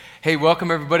Hey, welcome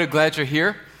everybody. Glad you're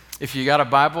here. If you got a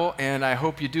Bible, and I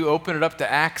hope you do, open it up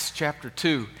to Acts chapter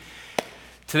 2.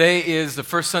 Today is the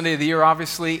first Sunday of the year,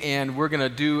 obviously, and we're going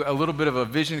to do a little bit of a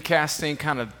vision casting,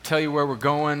 kind of tell you where we're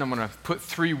going. I'm going to put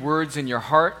 3 words in your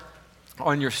heart,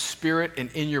 on your spirit,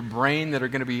 and in your brain that are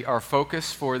going to be our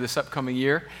focus for this upcoming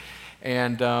year.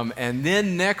 And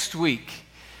then next week,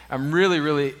 I'm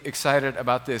really excited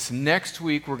about this. Next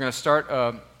week, we're going to start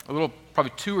a little,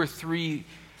 probably 2 or 3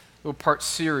 little part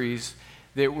series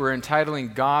that we're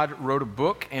entitling God Wrote a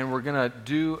Book, and we're going to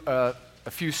do a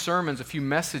few sermons, a few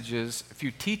messages, a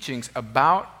few teachings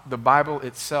about the Bible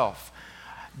itself.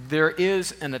 There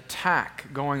is an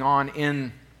attack going on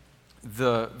in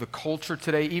the culture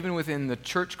today, even within the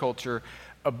church culture,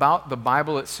 about the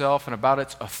Bible itself and about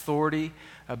its authority,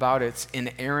 about its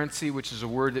inerrancy, which is a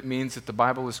word that means that the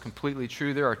Bible is completely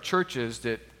true. There are churches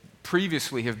that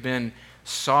previously have been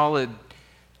solid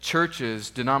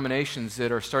churches, denominations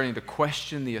that are starting to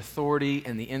question the authority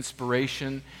and the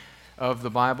inspiration of the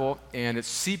Bible, and it's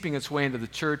seeping its way into the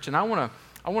church. And I want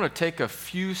to take a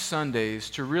few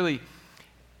Sundays to really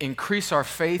increase our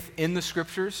faith in the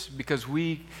Scriptures, because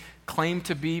we claim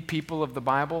to be people of the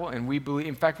Bible, and we believe,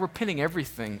 in fact, we're pinning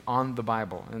everything on the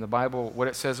Bible. And the Bible, what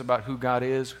it says about who God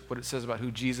is, what it says about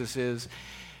who Jesus is.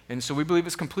 And so we believe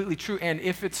it's completely true. And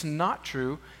if it's not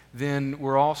true, then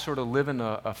we're all sort of living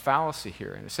a fallacy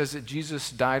here. And it says that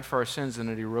Jesus died for our sins and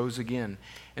that he rose again.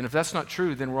 And if that's not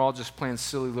true, then we're all just playing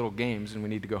silly little games and we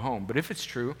need to go home. But if it's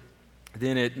true,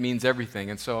 then it means everything.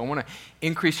 And so I want to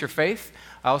increase your faith.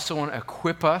 I also want to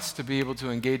equip us to be able to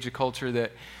engage a culture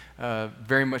that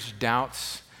very much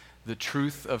doubts the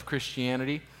truth of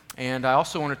Christianity. And I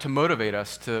also wanted to motivate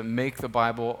us to make the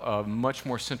Bible a much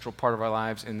more central part of our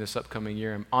lives in this upcoming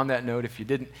year. And on that note, if you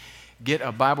didn't get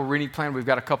a Bible reading plan, we've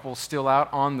got a couple still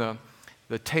out on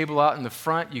the table out in the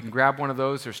front. You can grab one of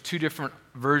those. There's 2 different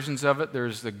versions of it.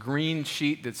 There's the green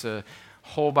sheet that's a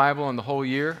whole Bible in the whole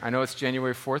year. I know it's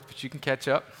January 4th, but you can catch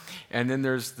up. And then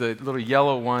there's the little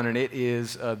yellow one, and it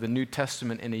is the New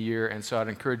Testament in a year. And so I'd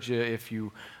encourage you, if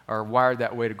you are wired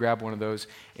that way, to grab one of those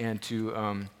and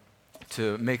to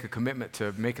make a commitment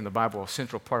to making the Bible a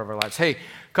central part of our lives. Hey,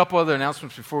 a couple other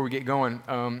announcements before we get going.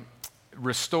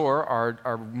 Restore,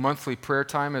 our monthly prayer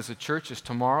time as a church, is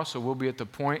tomorrow, so we'll be at the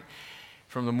point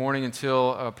from the morning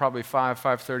until probably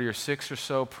 5:30 or 6 or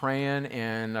so praying.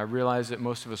 And I realize that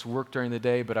most of us work during the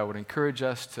day, but I would encourage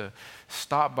us to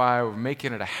stop by. We're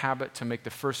making it a habit to make the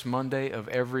first Monday of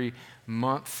every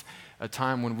month a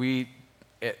time when we,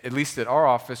 at least at our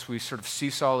office, we sort of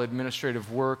cease all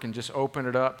administrative work and just open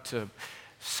it up to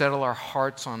settle our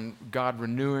hearts on God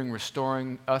renewing,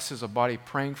 restoring us as a body,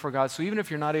 praying for God. So even if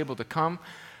you're not able to come,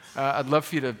 I'd love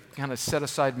for you to kind of set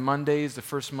aside Mondays, the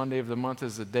first Monday of the month,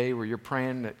 as the day where you're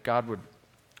praying that God would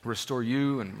restore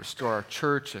you and restore our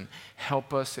church and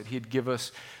help us, that he'd give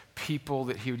us people,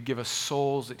 that he would give us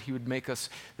souls, that he would make us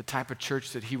the type of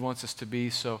church that he wants us to be.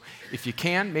 So if you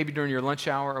can, maybe during your lunch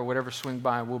hour or whatever, swing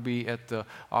by. We'll be at the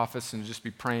office and just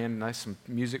be praying, nice some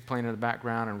music playing in the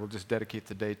background, and we'll just dedicate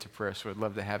the day to prayer. So I'd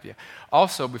love to have you.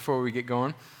 Also, before we get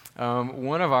going,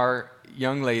 one of our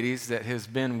young ladies that has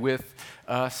been with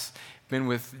us, been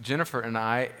with Jennifer and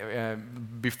I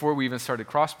before we even started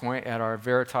Crosspoint at our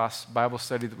Veritas Bible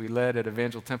study that we led at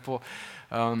Evangel Temple.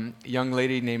 Young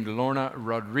lady named Lorna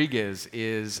Rodriguez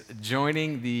is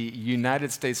joining the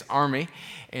United States Army,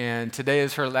 and today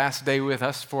is her last day with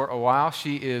us for a while.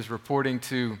 She is reporting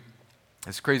to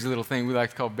this crazy little thing we like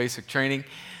to call basic training.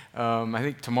 I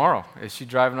think tomorrow. Is she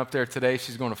driving up there today?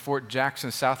 She's going to Fort Jackson,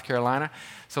 South Carolina.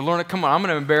 So Lorna, come on. I'm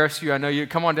going to embarrass you. I know you.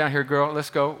 Come on down here, girl. Let's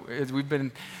go. We've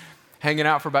been hanging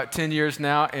out for about 10 years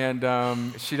now,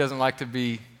 and she doesn't like to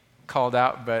be called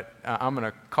out, but I'm going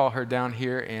to call her down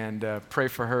here and pray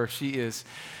for her. She is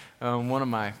one of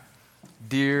my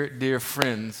dear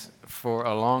friends for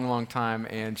a long time,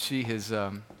 and she's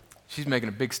making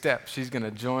a big step. She's going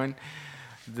to join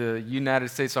the United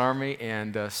States Army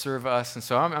and serve us. And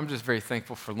so I'm just very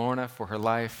thankful for Lorna, for her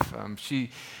life. She,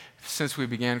 since we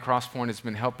began Crosspoint, has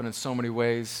been helping in so many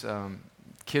ways.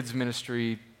 Kids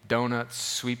ministry, donuts,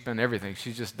 sweeping, everything.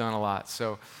 She's just done a lot.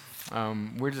 So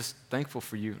we're just thankful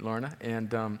for you, Lorna.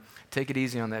 And take it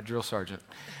easy on that drill sergeant.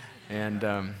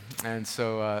 And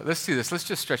so let's do this. Let's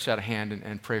just stretch out a hand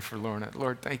and pray for Lorna.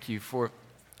 Lord, thank you for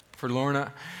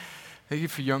Lorna. Thank you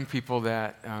for young people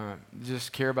that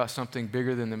just care about something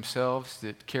bigger than themselves,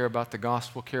 that care about the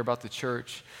gospel, care about the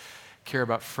church, care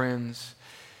about friends,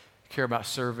 care about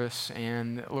service.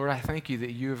 And Lord, I thank you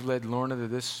that you have led Lorna to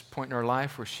this point in her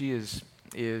life where she is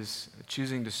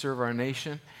choosing to serve our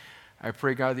nation. I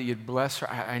pray, God, that you'd bless her.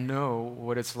 I know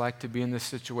what it's like to be in this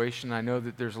situation. I know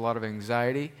that there's a lot of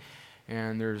anxiety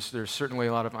and there's certainly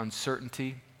a lot of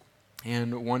uncertainty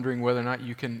and wondering whether or not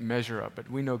you can measure up.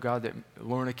 But we know, God, that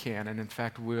Lorna can, and in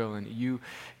fact will, and you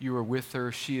are with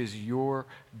her. She is your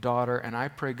daughter, and I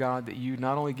pray, God, that you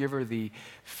not only give her the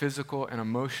physical and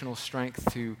emotional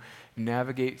strength to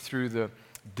navigate through the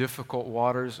difficult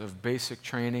waters of basic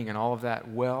training and all of that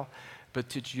well, but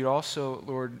that you also,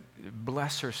 Lord,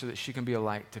 bless her so that she can be a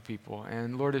light to people.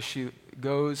 And Lord, as she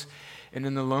goes, and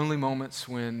in the lonely moments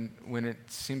when it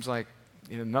seems like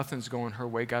nothing's going her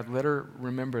way, God, let her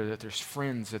remember that there's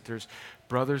friends, that there's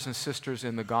brothers and sisters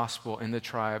in the gospel, in the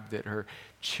tribe, that are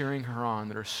cheering her on,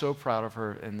 that are so proud of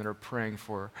her, and that are praying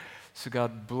for her. So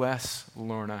God, bless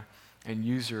Lorna and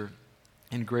use her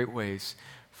in great ways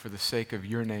for the sake of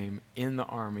your name in the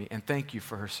army. And thank you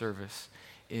for her service.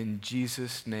 In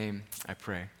Jesus' name I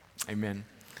pray. Amen.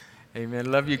 Amen.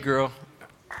 Love you, girl.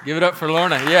 Give it up for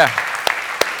Lorna. Yeah.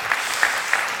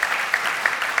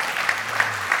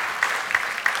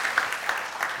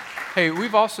 Hey,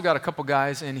 we've also got a couple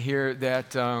guys in here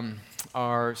that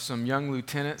are some young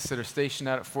lieutenants that are stationed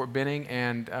out at Fort Benning.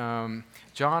 And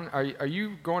John, are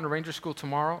you going to Ranger School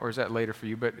tomorrow, or is that later for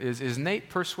you? But is Nate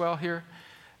Purswell here?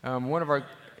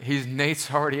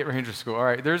 Nate's already at Ranger School. All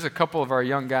right, there's a couple of our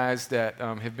young guys that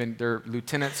they're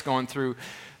lieutenants going through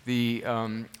the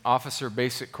officer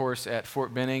basic course at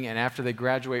Fort Benning, and after they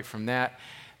graduate from that,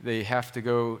 they have to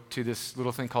go to this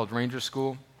little thing called Ranger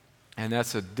School. And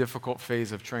that's a difficult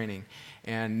phase of training.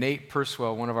 And Nate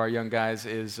Purswell, one of our young guys,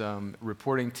 is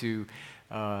reporting to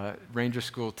Ranger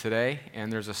School today.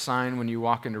 And there's a sign when you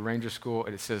walk into Ranger School,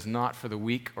 and it says, "Not for the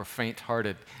weak or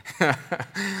faint-hearted."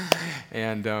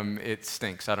 And it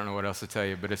stinks. I don't know what else to tell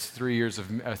you. But it's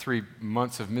 3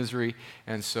 months of misery.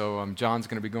 And so John's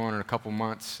going to be going in a couple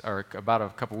months, or about a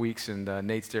couple weeks, and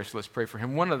Nate's there, so let's pray for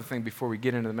him. One other thing before we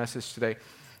get into the message today.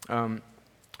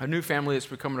 A new family that's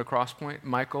coming to Cross Point,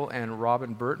 Michael and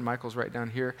Robin Burton. Michael's right down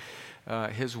here.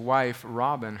 His wife,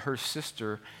 Robin, her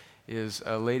sister, is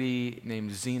a lady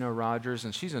named Zena Rogers,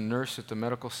 and she's a nurse at the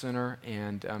medical center,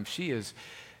 and she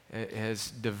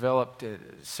has developed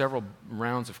several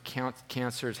rounds of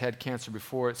cancer. Has had cancer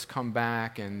before. It's come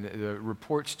back, and the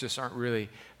reports just aren't really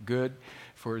good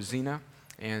for Zena.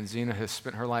 And Zena has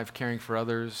spent her life caring for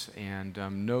others and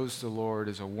knows the Lord,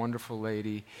 is a wonderful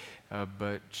lady.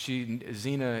 But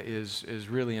Zena is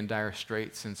really in dire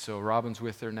straits, and so Robin's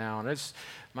with her now. And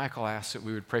Michael asked that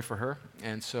we would pray for her,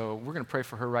 and so we're going to pray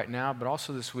for her right now. But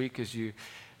also this week, as you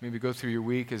maybe go through your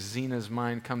week, as Zena's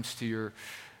name comes to your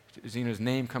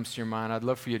mind, I'd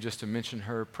love for you just to mention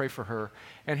her, pray for her.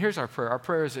 And here's our prayer. Our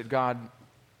prayer is that God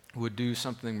would do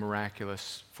something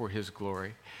miraculous for His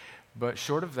glory. But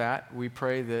short of that, we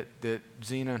pray that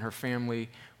Zena and her family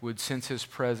would sense His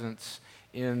presence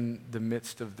in the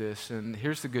midst of this. And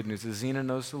here's the good news: is Zena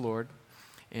knows the Lord,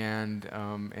 and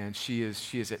she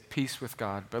is at peace with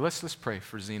God. But let's pray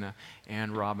for Zena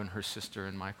and Robin, her sister,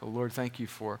 and Michael. Lord, thank you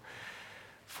for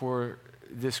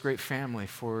this great family,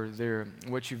 for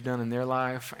what you've done in their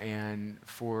life, and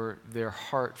for their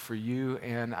heart for you.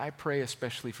 And I pray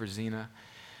especially for Zena.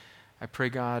 I pray,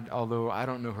 God, although I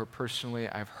don't know her personally,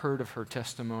 I've heard of her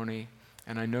testimony,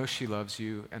 and I know she loves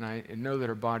you, and I know that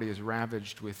her body is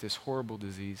ravaged with this horrible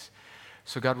disease.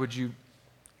 So God,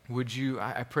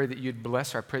 I pray that you'd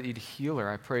bless her. I pray that you'd heal her.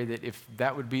 I pray that if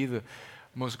that would be the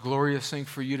most glorious thing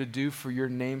for you to do for your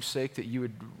name's sake, that you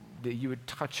would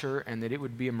touch her, and that it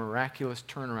would be a miraculous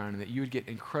turnaround, and that you would get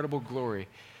incredible glory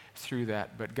through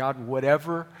that. But God,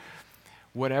 whatever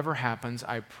happens,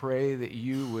 I pray that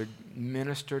you would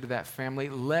minister to that family.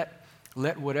 Let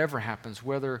whatever happens,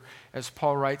 whether, as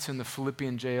Paul writes in the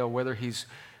Philippian jail, whether he's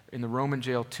in the Roman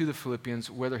jail to the Philippians,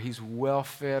 whether he's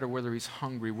well-fed or whether he's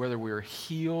hungry, whether we are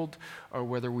healed or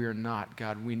whether we are not,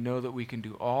 God, we know that we can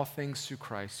do all things through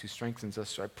Christ who strengthens us.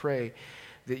 So I pray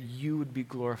that you would be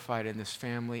glorified in this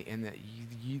family, and that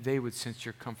they would sense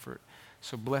your comfort.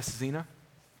 So bless Zena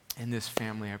and this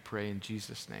family, I pray, in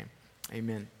Jesus' name.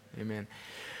 Amen. Amen.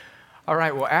 All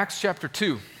right, well, Acts chapter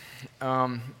 2.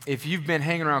 If you've been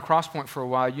hanging around Crosspoint for a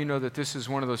while, you know that this is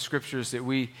one of those scriptures that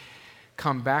we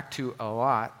come back to a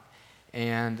lot.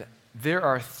 And there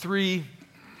are 3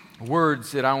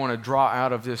 words that I want to draw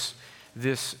out of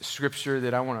this scripture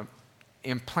that I want to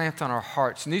implant on our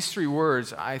hearts. And these 3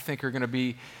 words, I think, are going to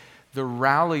be the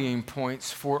rallying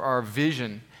points for our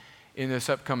vision in this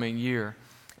upcoming year.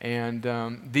 And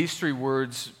these 3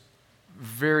 words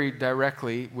very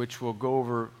directly, which we'll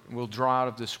draw out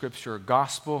of the scripture: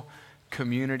 gospel,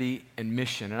 community, and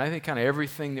mission. And I think kind of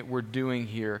everything that we're doing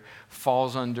here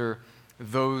falls under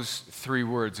those 3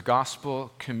 words: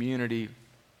 gospel, community,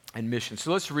 and mission.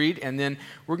 So let's read, and then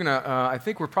we're going to, I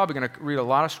think we're probably going to read a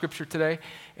lot of scripture today,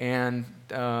 and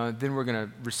then we're going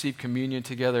to receive communion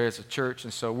together as a church.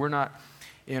 And so we're not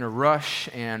in a rush,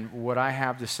 and what I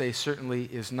have to say certainly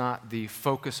is not the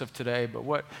focus of today, but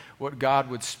what God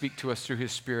would speak to us through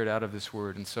His Spirit out of this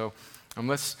word. And so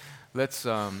let's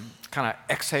kind of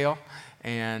exhale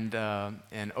and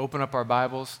open up our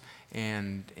Bibles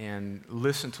and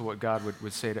listen to what God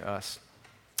would say to us.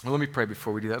 Well, let me pray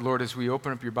before we do that. Lord, as we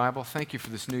open up your Bible, thank you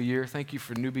for this new year. Thank you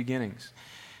for new beginnings.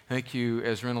 Thank you,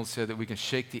 as Reynolds said, that we can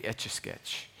shake the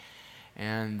Etch-a-Sketch,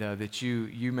 and that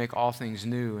you make all things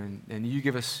new, and you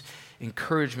give us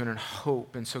encouragement and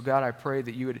hope. And so, God, I pray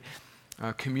that you would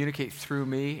communicate through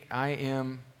me. I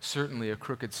am certainly a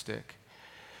crooked stick,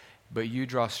 but you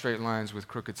draw straight lines with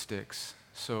crooked sticks.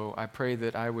 So I pray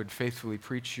that I would faithfully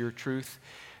preach your truth,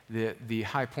 that the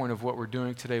high point of what we're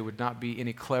doing today would not be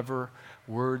any clever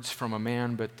words from a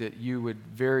man, but that you would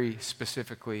very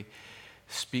specifically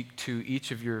speak to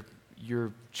each of your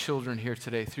children here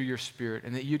today through your Spirit,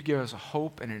 and that you'd give us a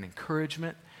hope and an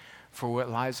encouragement for what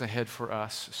lies ahead for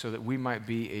us, so that we might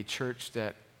be a church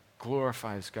that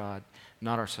glorifies God,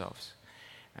 not ourselves.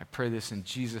 I pray this in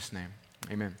Jesus' name.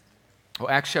 Amen. Well,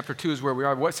 Acts chapter 2 is where we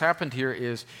are. What's happened here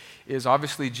is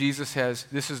obviously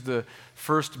this is the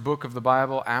first book of the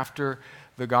Bible after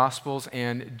the Gospels,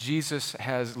 and Jesus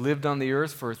has lived on the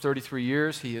earth for 33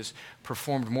 years. He has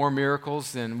performed more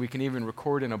miracles than we can even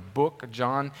record in a book.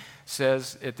 John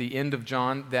says at the end of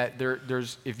John that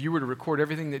there's if you were to record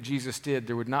everything that Jesus did,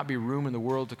 there would not be room in the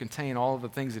world to contain all of the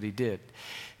things that he did.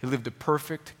 He lived a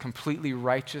perfect, completely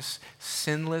righteous,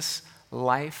 sinless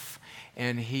life,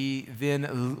 and he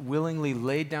then willingly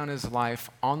laid down his life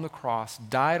on the cross,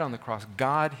 died on the cross.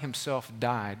 God himself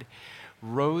died,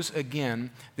 rose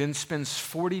again, then spends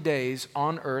 40 days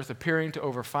on earth appearing to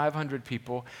over 500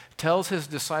 people, tells his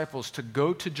disciples to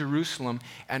go to Jerusalem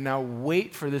and now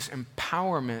wait for this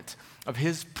empowerment of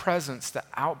his presence, the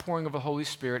outpouring of the Holy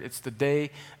Spirit. It's the day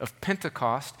of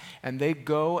Pentecost, and they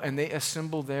go and they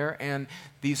assemble there, and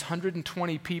these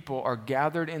 120 people are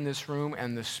gathered in this room,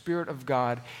 and the Spirit of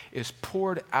God is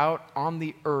poured out on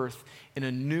the earth in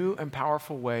a new and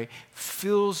powerful way,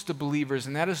 fills the believers,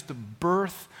 and that is the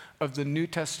birth of the New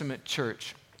Testament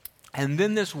church. And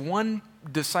then this one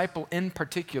disciple in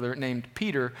particular named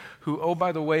Peter, who, oh,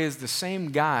 by the way, is the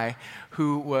same guy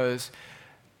who was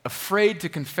afraid to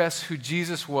confess who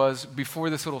Jesus was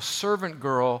before this little servant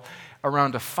girl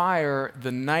around a fire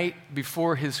the night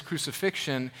before his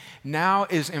crucifixion, now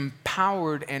is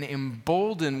empowered and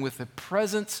emboldened with the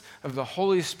presence of the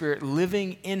Holy Spirit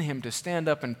living in him to stand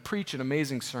up and preach an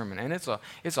amazing sermon. And it's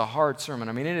a hard sermon.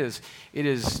 I mean, it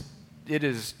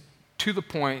is to the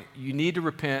point. You need to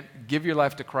repent, give your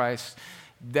life to Christ.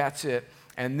 That's it.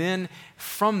 And then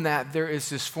from that, there is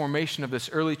this formation of this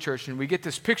early church, and we get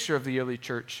this picture of the early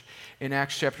church in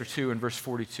Acts chapter 2 and verse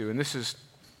 42. And this is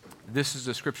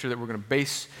the scripture that we're going to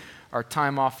base our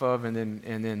time off of and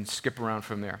then skip around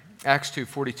from there. Acts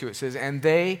 2:42, it says, "And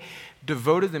they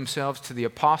devoted themselves to the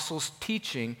apostles'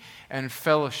 teaching and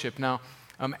fellowship." Now,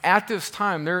 at this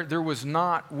time, there was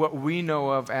not what we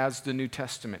know of as the New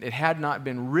Testament. It had not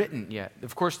been written yet.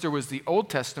 Of course, there was the Old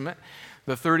Testament,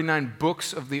 the 39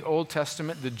 books of the Old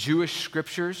Testament, the Jewish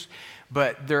scriptures,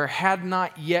 but there had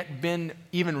not yet been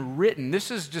even written.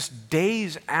 This is just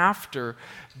days after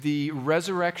the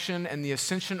resurrection and the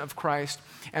ascension of Christ.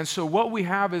 And so what we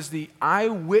have is the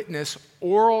eyewitness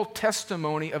oral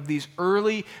testimony of these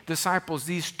early disciples,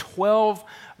 these 12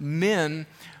 men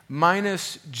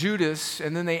minus Judas,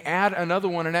 and then they add another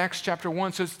one in Acts chapter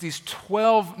 1. So it's these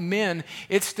 12 men.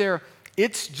 It's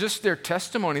just their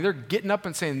testimony. They're getting up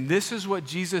and saying, this is what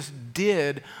Jesus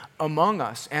did among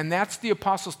us. And that's the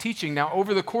apostles' teaching. Now,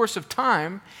 over the course of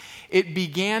time, it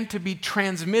began to be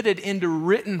transmitted into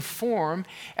written form,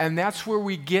 and that's where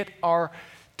we get our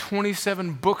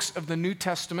 27 books of the New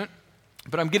Testament.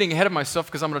 But I'm getting ahead of myself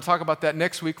because I'm going to talk about that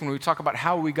next week when we talk about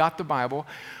how we got the Bible.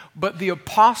 But the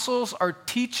apostles are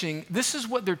teaching, this is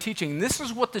what they're teaching. This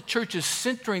is what the church is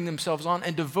centering themselves on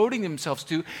and devoting themselves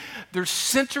to. They're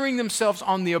centering themselves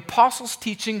on the apostles'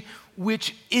 teaching,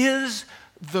 which is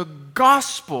the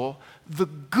gospel, the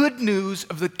good news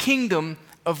of the kingdom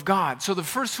of God. So the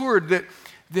first word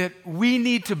that we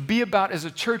need to be about as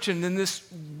a church, and then this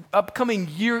upcoming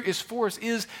year is for us,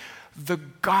 is the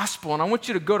gospel. And I want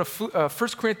you to go to 1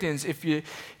 Corinthians, if you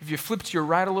flip to your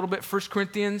right a little bit, 1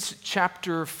 Corinthians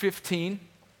chapter 15.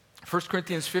 1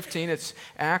 Corinthians 15, it's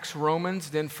Acts, Romans,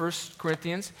 then 1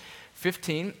 Corinthians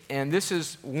 15. And this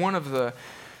is one of the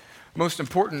most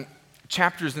important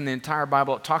chapters in the entire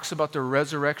Bible. It talks about the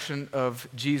resurrection of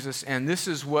Jesus. And this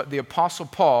is what the Apostle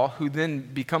Paul, who then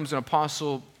becomes an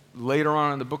apostle later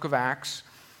on in the book of Acts,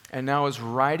 and now is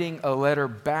writing a letter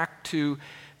back to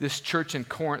this church in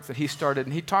Corinth that he started.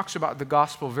 And he talks about the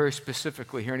gospel very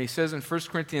specifically here. And he says in 1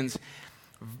 Corinthians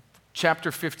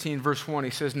chapter 15, verse 1, he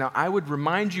says, "Now I would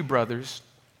remind you, brothers,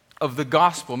 of the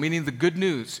gospel," meaning the good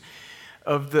news,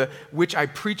 "of the which I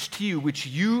preached to you, which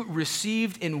you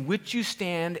received, in which you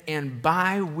stand, and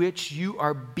by which you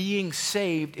are being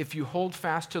saved, if you hold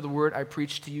fast to the word I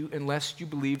preached to you, unless you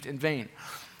believed in vain."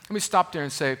 Let me stop there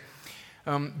and say,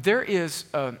 there is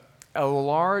to a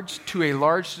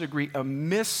large degree, a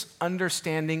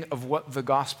misunderstanding of what the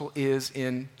gospel is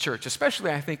in church,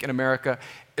 especially, I think, in America,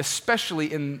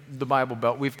 especially in the Bible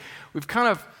Belt. We've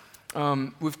kind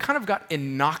of got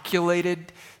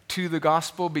inoculated to the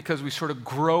gospel because we sort of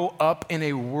grow up in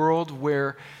a world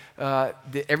where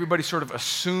everybody sort of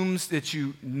assumes that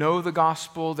you know the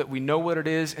gospel, that we know what it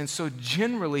is. And so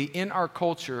generally in our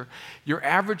culture, your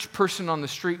average person on the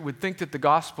street would think that the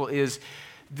gospel is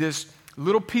this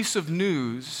little piece of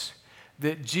news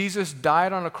that Jesus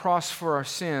died on a cross for our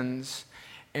sins,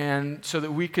 and so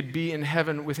that we could be in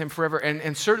heaven with him forever.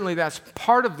 And certainly that's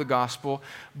part of the gospel.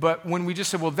 But when we just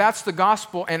say, well, that's the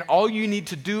gospel, and all you need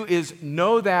to do is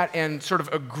know that and sort of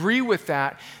agree with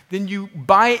that, then you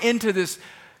buy into this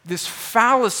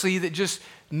fallacy that just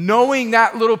knowing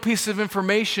that little piece of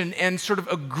information and sort of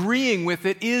agreeing with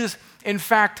it is, in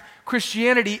fact,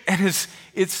 Christianity, and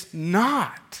it's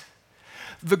not.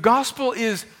 The gospel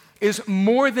is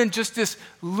more than just this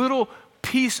little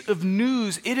piece of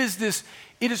news. It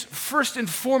is first and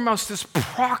foremost this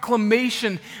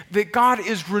proclamation that God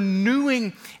is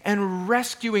renewing and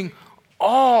rescuing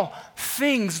all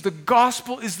things. The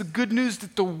gospel is the good news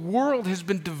that the world has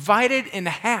been divided in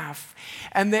half,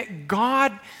 and that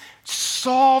God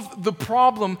solved the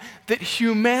problem that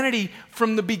humanity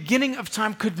from the beginning of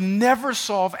time could never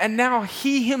solve, and now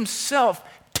he himself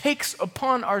takes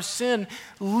upon our sin,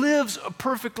 lives a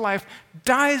perfect life,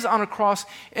 dies on a cross,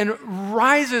 and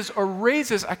rises or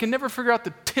raises, I can never figure out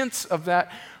the tense of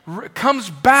that, comes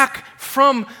back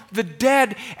from the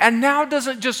dead, and now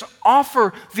doesn't just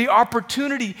offer the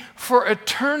opportunity for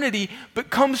eternity,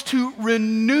 but comes to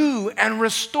renew and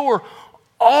restore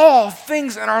all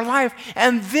things in our life.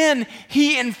 And then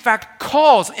he, in fact,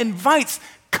 calls, invites,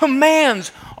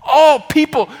 commands all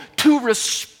people to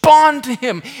respond to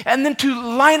him, and then to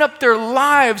line up their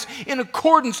lives in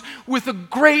accordance with the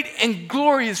great and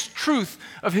glorious truth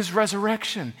of his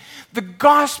resurrection. The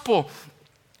gospel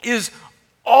is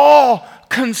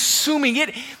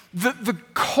all-consuming. The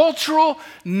cultural,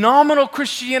 nominal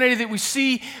Christianity that we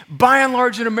see by and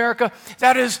large in America,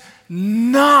 that is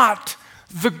not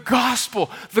the gospel.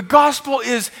 The gospel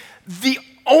is the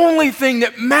only thing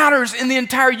that matters in the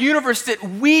entire universe, that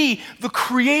we, the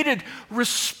created,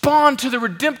 respond to the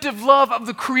redemptive love of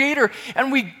the Creator,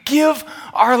 and we give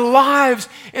our lives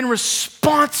in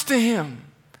response to him.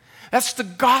 That's the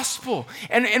gospel.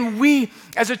 And we,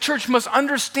 as a church, must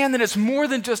understand that it's more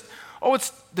than just,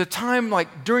 it's the time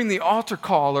like during the altar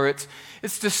call, or it's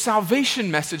the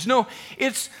salvation message. No,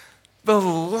 it's the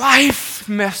life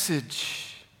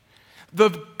message. The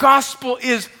gospel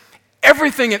is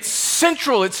everything. It's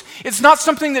central. It's not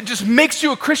something that just makes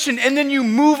you a Christian and then you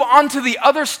move on to the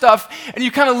other stuff and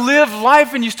you kind of live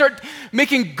life and you start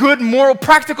making good, moral,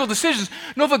 practical decisions.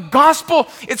 No, the gospel,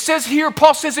 it says here,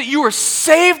 Paul says that you are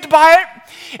saved by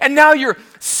it, and now you're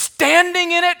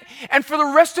standing in it, and for the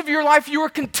rest of your life you are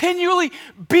continually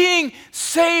being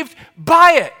saved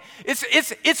by it.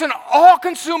 It's an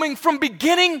all-consuming, from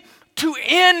beginning to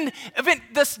end event.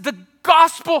 The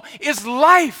gospel is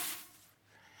life.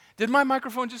 Did my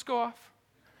microphone just go off?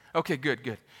 Okay,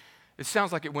 good. It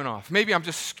sounds like it went off. Maybe I'm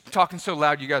just talking so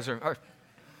loud you guys are. All right.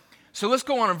 So let's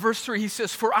go on. In verse 3, he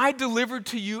says, "For I delivered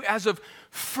to you as of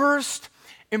first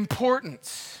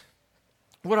importance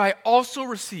what I also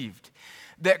received,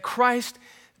 that Christ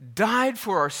died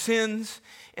for our sins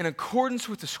in accordance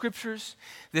with the Scriptures,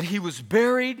 that he was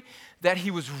buried, that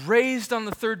he was raised on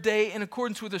the third day in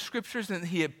accordance with the Scriptures, and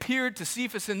he appeared to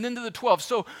Cephas and then to the 12.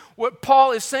 So what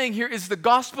Paul is saying here is the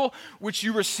gospel which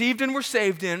you received and were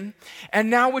saved in,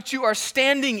 and now what you are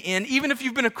standing in, even if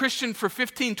you've been a Christian for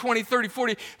 15, 20, 30,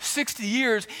 40, 60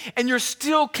 years, and you're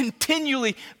still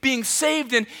continually being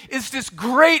saved in, is this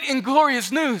great and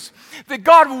glorious news that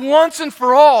God once and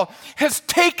for all has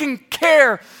taken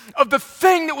care of the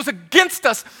thing that was against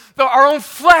us, our own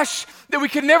flesh that we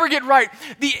could never get right,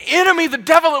 the enemy, the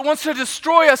devil that wants to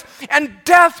destroy us, and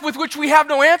death with which we have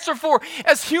no answer for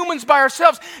as humans by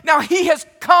ourselves. Now he has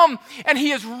come and he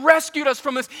has rescued us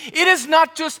from this. It is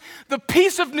not just the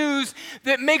piece of news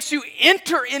that makes you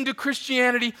enter into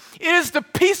Christianity. It is the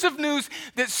piece of news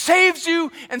that saves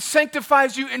you and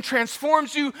sanctifies you and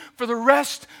transforms you for the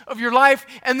rest of your life.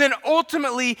 And then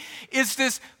ultimately is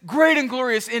this great and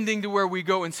glorious ending to where we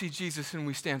go and see Jesus and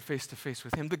we stand face to face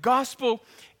with him. The gospel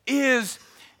is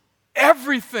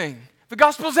everything. The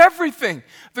gospel is everything.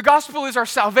 The gospel is our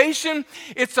salvation.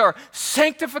 It's our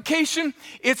sanctification.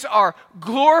 It's our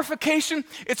glorification.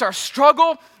 It's our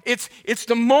struggle. It's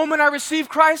the moment I receive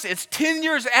Christ. It's 10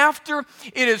 years after.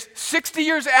 It is 60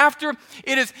 years after.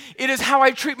 It is how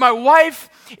I treat my wife.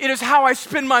 It is how I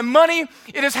spend my money.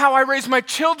 It is how I raise my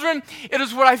children. It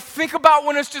is what I think about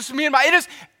when it's just me and it is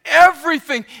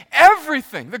everything.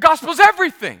 Everything. The gospel is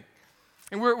everything.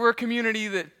 And we're a community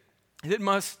that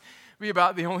must be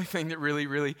about the only thing that really,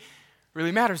 really,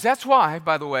 really matters. That's why,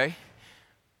 by the way,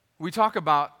 we talk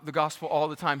about the gospel all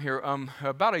the time here.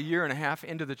 About a year and a half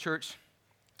into the church,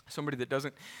 somebody that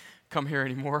doesn't come here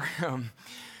anymore,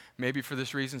 maybe for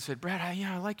this reason, said, Brad,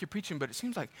 I like your preaching, but it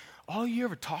seems like all you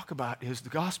ever talk about is the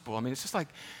gospel. I mean, it's just like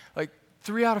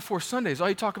 3 out of 4 Sundays, all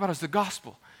you talk about is the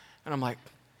gospel. And I'm like,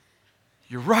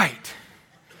 you're right.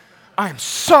 I am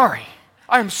sorry.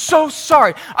 I am so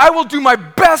sorry. I will do my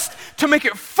best to make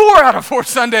it 4 out of 4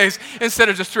 Sundays instead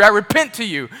of just 3. I repent to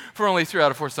you for only 3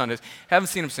 out of 4 Sundays. Haven't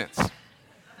seen him since.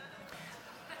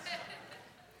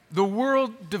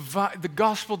 The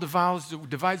gospel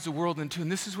divides the world in two, and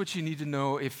this is what you need to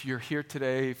know if you're here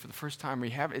today for the first time or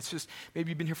you haven't. It's just,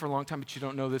 maybe you've been here for a long time, but you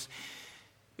don't know this,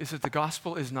 is that the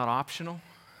gospel is not optional.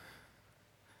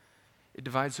 It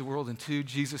divides the world in two.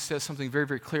 Jesus says something very,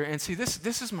 very clear. And see,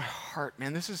 this is my heart,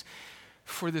 man. This is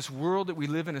for this world that we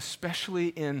live in, especially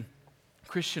in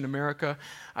Christian America.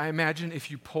 I imagine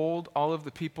if you polled all of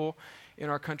the people in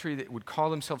our country that would call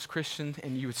themselves Christian,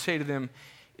 and you would say to them,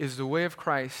 is the way of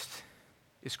Christ,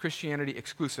 is Christianity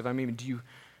exclusive? I mean, do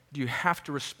you have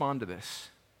to respond to this?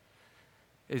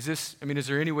 Is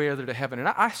there any way other to heaven? And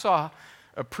I saw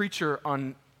a preacher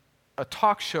on a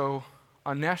talk show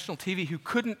on national TV who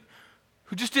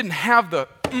just didn't have the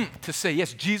to say,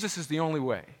 yes, Jesus is the only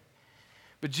way.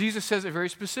 But Jesus says it very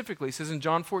specifically. He says in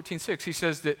John 14:6, he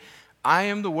says that I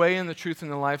am the way and the truth and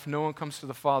the life. No one comes to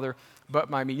the Father but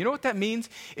by me. You know what that means?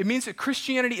 It means that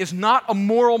Christianity is not a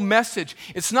moral message.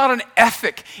 It's not an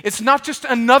ethic. It's not just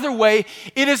another way.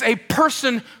 It is a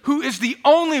person who is the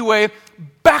only way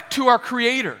back to our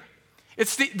Creator.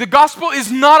 The gospel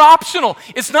is not optional.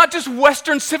 It's not just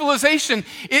Western civilization.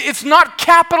 It's not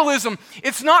capitalism.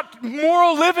 It's not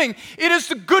moral living. It is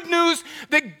the good news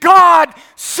that God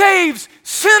saves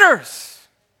sinners.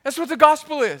 That's what the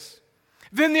gospel is.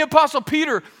 Then the Apostle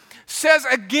Peter says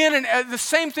again, and the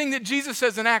same thing that Jesus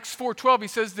says in Acts 4:12, he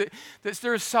says that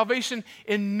there is salvation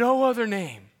in no other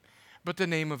name but the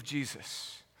name of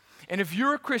Jesus. And if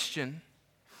you're a Christian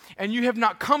and you have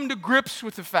not come to grips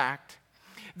with the fact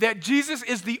that Jesus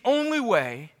is the only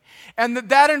way, and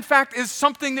that in fact is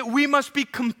something that we must be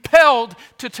compelled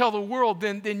to tell the world,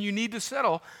 then you need to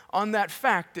settle on that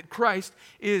fact that Christ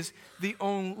is the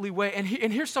only way. And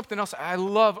here's something else I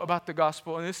love about the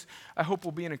gospel, and this I hope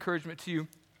will be an encouragement to you.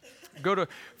 Go to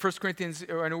 1 Corinthians,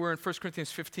 or I know we're in 1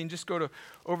 Corinthians 15, just go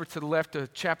over to the left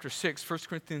of chapter 6, 1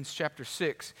 Corinthians chapter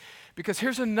 6, because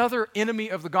here's another enemy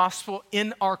of the gospel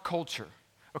in our culture.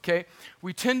 Okay,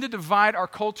 we tend to divide our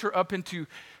culture up into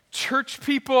church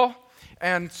people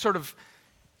and sort of,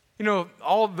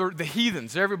 all the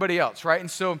heathens, everybody else, right?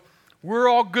 And so we're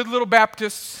all good little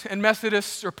Baptists and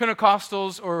Methodists or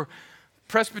Pentecostals or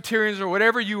Presbyterians or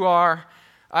whatever you are.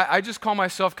 I just call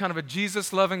myself kind of a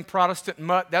Jesus-loving Protestant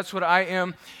mutt. That's what I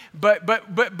am. But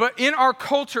in our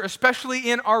culture,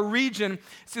 especially in our region,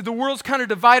 see, the world's kind of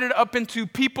divided up into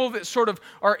people that sort of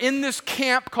are in this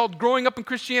camp called growing up in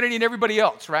Christianity and everybody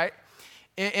else, right?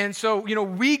 And so,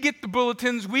 we get the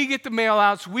bulletins, we get the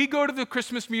mail-outs, we go to the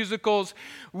Christmas musicals,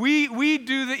 we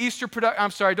do the Easter production. I'm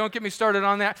sorry, don't get me started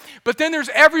on that. But then there's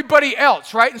everybody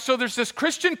else, right? And so there's this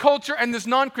Christian culture and this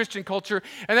non-Christian culture,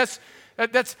 and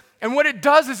and what it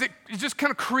does is it just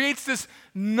kind of creates this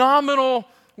nominal,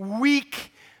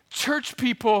 weak church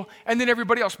people and then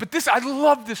everybody else. But I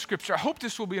love this scripture. I hope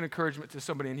this will be an encouragement to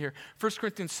somebody in here. 1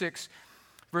 Corinthians 6,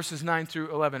 verses 9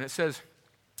 through 11. It says,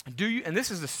 and this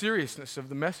is the seriousness of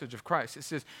the message of Christ. It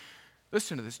says,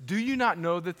 listen to this. Do you not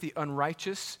know that the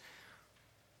unrighteous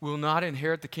will not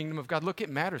inherit the kingdom of God? Look, it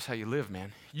matters how you live,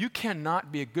 man. You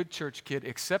cannot be a good church kid,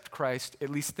 accept Christ, at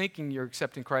least thinking you're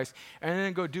accepting Christ, and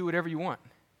then go do whatever you want.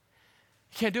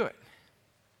 can't do it.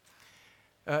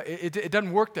 It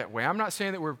doesn't work that way. I'm not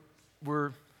saying that we're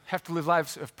have to live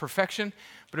lives of perfection,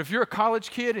 but if you're a college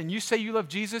kid and you say you love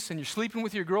Jesus and you're sleeping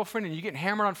with your girlfriend and you're getting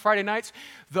hammered on Friday nights,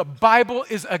 the Bible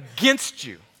is against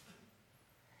you.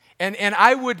 And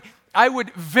I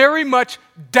would very much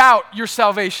doubt your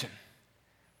salvation.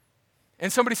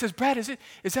 And somebody says, Brad, is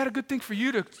that a good thing for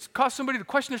you to cause somebody to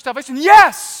question their salvation?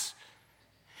 Yes!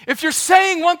 If you're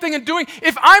saying one thing and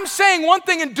if I'm saying one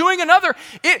thing and doing another,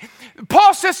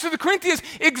 Paul says to the Corinthians,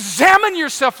 examine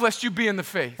yourself lest you be in the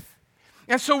faith.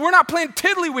 And so we're not playing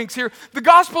tiddlywinks here. The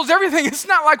gospel's everything. It's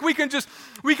not like we just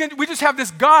have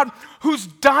this God who's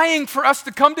dying for us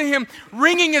to come to him,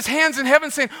 wringing his hands in heaven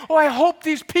saying, oh, I hope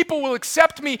these people will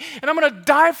accept me and I'm going to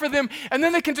die for them and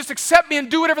then they can just accept me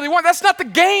and do whatever they want. That's not the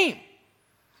game.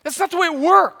 That's not the way it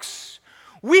works.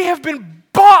 We have been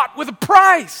bought with a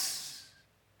price.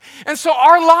 And so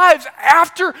our lives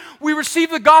after we receive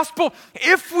the gospel,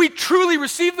 if we truly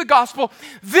receive the gospel,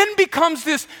 then becomes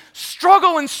this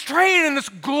struggle and strain and this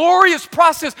glorious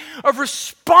process of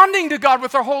responding to God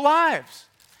with our whole lives.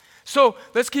 So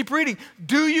let's keep reading.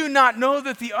 Do you not know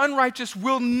that the unrighteous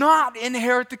will not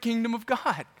inherit the kingdom of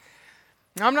God?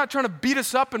 Now, I'm not trying to beat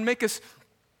us up and make us,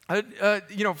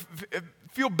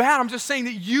 feel bad. I'm just saying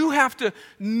that you have to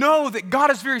know that God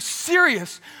is very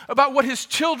serious about what his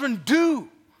children do.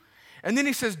 And then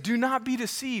he says, do not be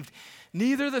deceived,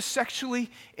 neither the sexually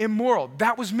immoral.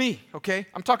 That was me, okay?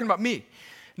 I'm talking about me.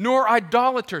 Nor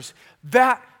idolaters.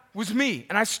 That was me,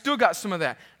 and I still got some of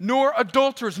that. Nor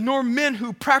adulterers, nor men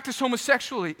who practice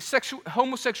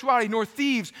homosexuality, nor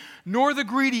thieves, nor the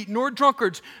greedy, nor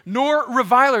drunkards, nor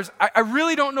revilers. I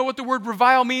really don't know what the word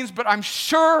revile means, but I'm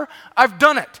sure I've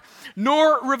done it.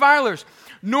 Nor revilers,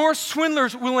 nor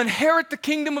swindlers will inherit the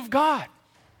kingdom of God.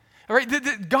 All right,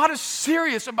 God is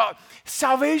serious about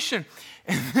salvation.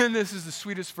 And then this is the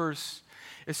sweetest verse.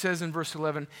 It says in verse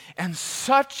 11, and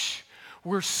such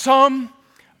were some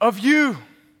of you.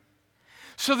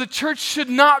 So the church should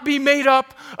not be made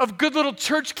up of good little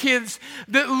church kids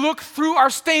that look through our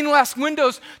stained glass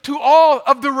windows to all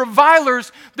of the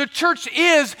revilers. The church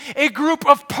is a group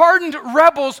of pardoned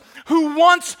rebels who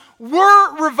once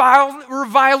were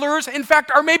revilers, in fact,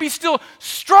 are maybe still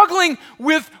struggling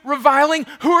with reviling,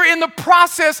 who are in the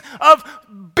process of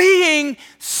being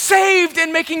saved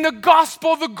and making the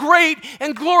gospel the great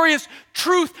and glorious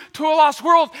truth to a lost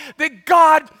world that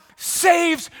God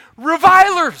saves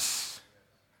revilers.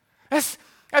 That's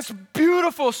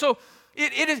beautiful. So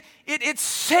it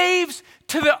saves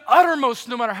to the uttermost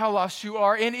no matter how lost you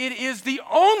are, and it is the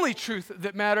only truth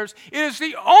that matters. It is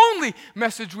the only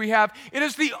message we have. It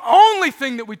is the only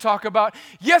thing that we talk about.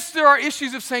 Yes, there are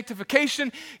issues of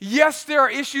sanctification. Yes, there are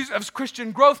issues of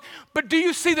Christian growth, but do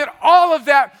you see that all of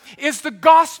that is the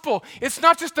gospel? It's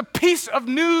not just a piece of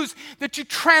news that you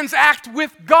transact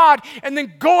with God and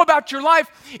then go about your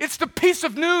life. It's the piece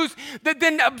of news that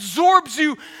then absorbs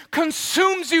you,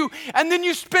 consumes you, and then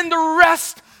you spend the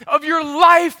rest of your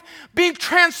life being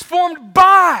transformed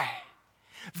by.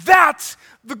 That's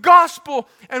the gospel,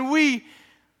 and we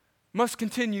must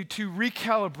continue to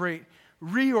recalibrate,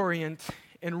 reorient,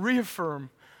 and reaffirm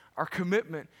our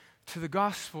commitment to the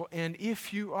gospel. And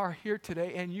if you are here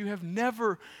today and you have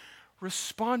never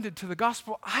responded to the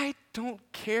gospel, I don't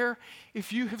care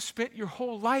if you have spent your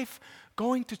whole life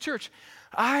going to church.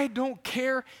 I don't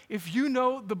care if you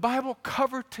know the Bible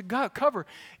cover to cover.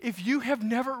 If you have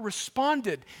never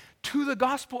responded to the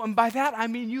gospel, and by that I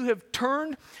mean you have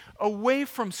turned away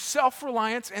from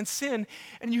self-reliance and sin,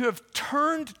 and you have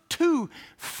turned to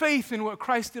faith in what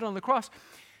Christ did on the cross,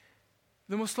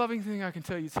 the most loving thing I can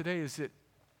tell you today is that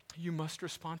you must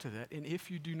respond to that. And if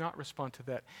you do not respond to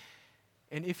that,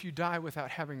 and if you die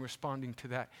without having responding to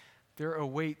that, there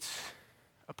awaits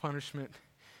a punishment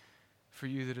for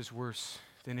you that is worse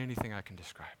than anything I can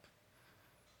describe.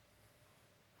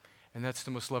 And that's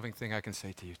the most loving thing I can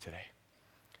say to you today.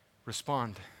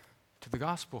 Respond to the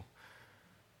gospel.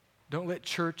 Don't let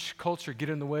church culture get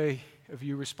in the way of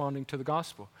you responding to the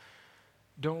gospel.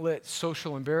 Don't let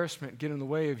social embarrassment get in the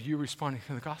way of you responding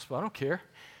to the gospel. I don't care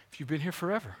if you've been here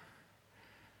forever.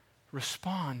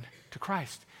 Respond to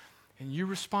Christ. And you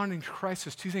responding to Christ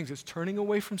is two things. It's turning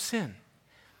away from sin.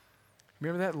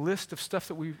 Remember that list of stuff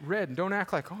that we read? And don't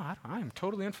act like, I am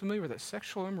totally unfamiliar with that.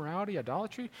 Sexual immorality,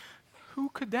 idolatry. Who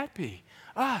could that be?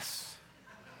 Us.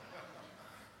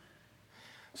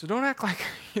 So don't act like,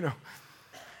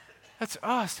 that's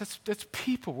us. That's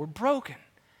people. We're broken.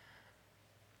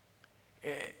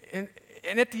 And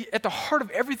at the heart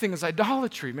of everything is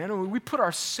idolatry, man. We put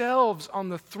ourselves on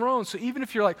the throne. So even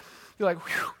if you're like,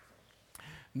 whew,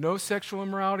 no sexual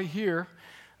immorality here,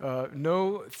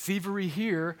 no thievery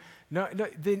here, No,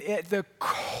 then at the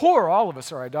core, all of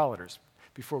us are idolaters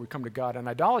before we come to God. And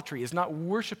idolatry is not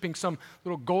worshiping some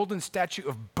little golden statue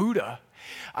of Buddha.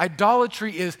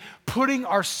 Idolatry is putting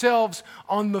ourselves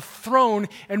on the throne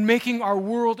and making our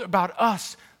world about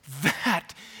us.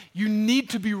 That, you need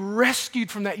to be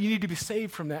rescued from that. You need to be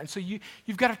saved from that. And so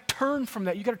you've got to turn from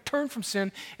that. You've got to turn from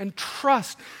sin and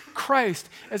trust Christ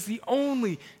as the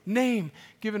only name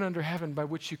given under heaven by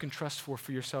which you can trust for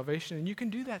your salvation. And you can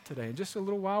do that today. In just a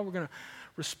little while, we're going to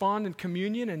respond in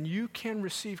communion, and you can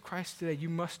receive Christ today. You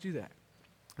must do that.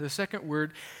 The second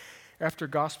word after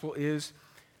gospel is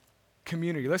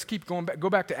community. Let's keep going back. Go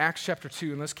back to Acts chapter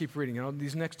 2, and let's keep reading.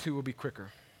 These next two will be quicker.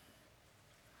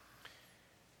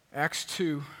 Acts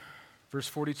 2, verse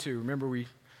 42. Remember, we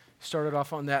started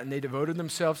off on that, and they devoted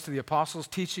themselves to the apostles'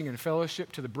 teaching and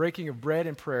fellowship, to the breaking of bread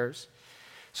and prayers.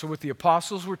 So what the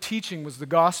apostles were teaching was the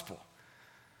gospel.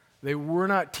 They were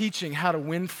not teaching how to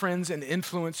win friends and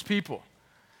influence people.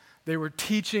 They were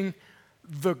teaching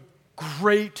the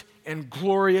great and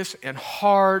glorious and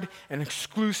hard and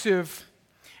exclusive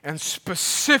and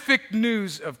specific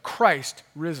news of Christ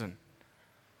risen.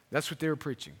 That's what they were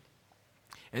preaching.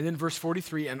 And then verse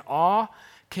 43, and awe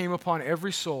came upon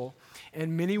every soul,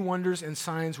 and many wonders and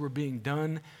signs were being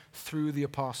done through the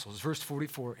apostles. Verse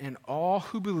 44, and all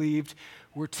who believed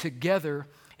were together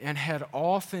and had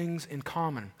all things in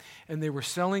common. And they were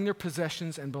selling their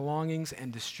possessions and belongings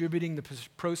and distributing the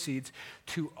proceeds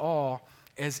to all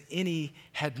as any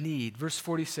had need. Verse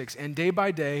 46, and day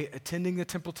by day, attending the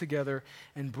temple together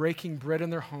and breaking bread in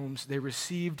their homes, they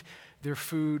received their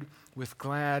food with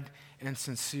glad and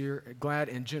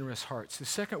generous hearts. The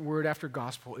second word after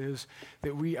gospel is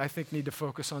that we, I think, need to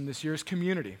focus on this year is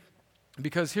community.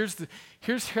 Because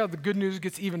here's how the good news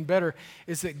gets even better,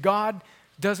 is that God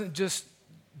doesn't just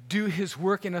do his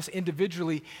work in us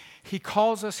individually. He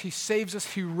calls us, he saves us,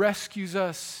 he rescues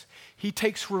us. He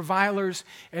takes revilers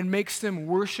and makes them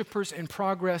worshipers in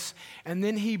progress, and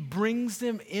then he brings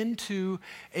them into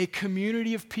a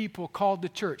community of people called the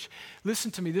church. Listen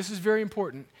to me, this is very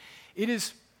important.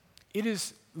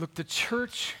 Look, the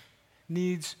church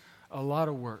needs a lot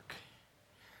of work.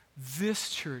 This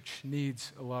church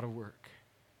needs a lot of work.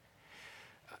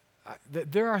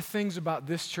 There are things about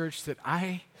this church that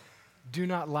I do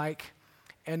not like,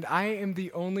 and I am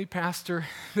the only pastor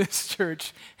this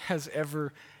church has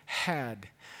ever had.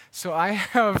 So I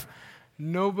have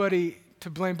nobody to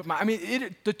blame but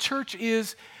the church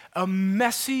is a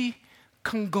messy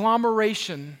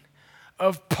conglomeration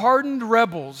of pardoned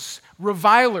rebels,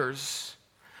 revilers,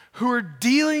 who are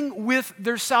dealing with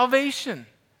their salvation.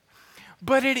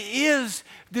 But it is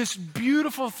this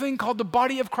beautiful thing called the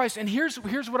body of Christ. And here's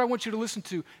what I want you to listen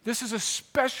to. This is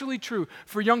especially true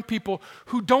for young people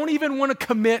who don't even want to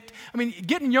commit.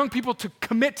 Getting young people to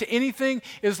commit to anything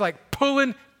is like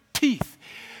pulling teeth.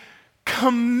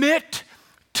 Commit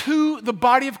to the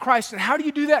body of Christ. And how do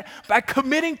you do that? By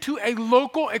committing to a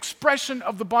local expression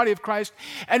of the body of Christ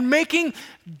and making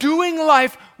doing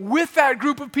life with that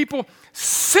group of people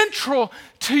central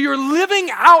to your living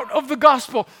out of the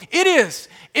gospel. It is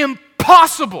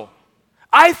impossible,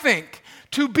 I think,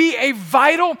 to be a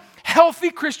vital,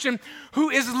 healthy Christian who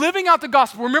is living out the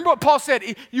gospel. Remember what Paul said,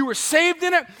 you were saved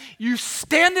in it, you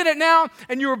stand in it now,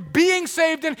 and you are being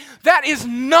saved in it. That is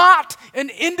not an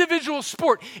individual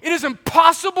sport. It is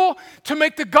impossible to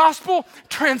make the gospel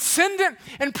transcendent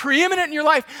and preeminent in your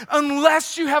life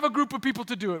unless you have a group of people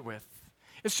to do it with.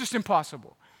 It's just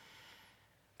impossible.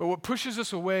 But what pushes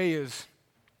us away is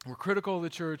we're critical of the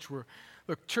church.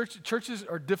 Churches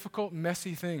are difficult,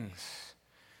 messy things,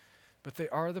 but they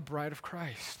are the bride of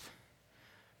Christ.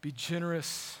 Be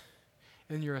generous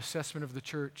in your assessment of the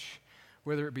church,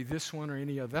 whether it be this one or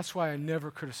any other. That's why I never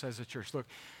criticize the church. Look,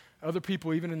 other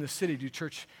people, even in the city, do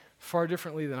church far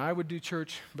differently than I would do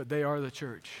church, but they are the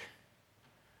church.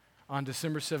 On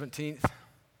December 17th,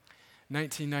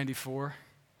 1994,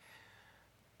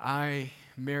 I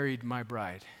married my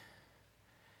bride.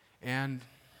 And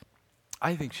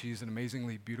I think she's an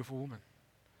amazingly beautiful woman.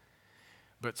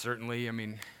 But certainly,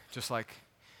 just like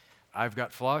I've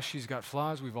got flaws, she's got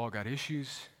flaws, we've all got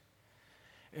issues.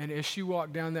 And as she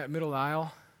walked down that middle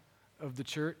aisle of the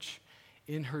church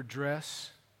in her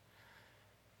dress,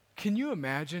 can you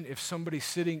imagine if somebody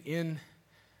sitting in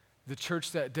the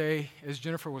church that day, as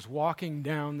Jennifer was walking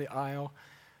down the aisle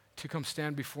to come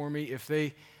stand before me, if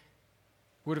they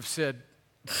would have said,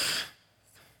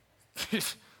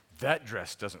 that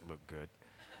dress doesn't look good.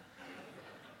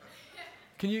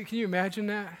 Can you imagine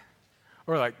that?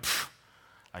 Or like,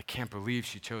 I can't believe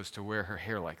she chose to wear her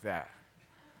hair like that.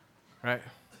 Right?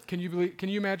 Can you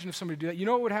imagine if somebody did that? You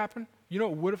know what would happen? You know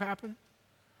what would have happened?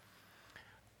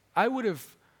 I would have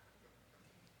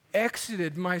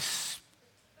exited my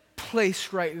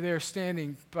place right there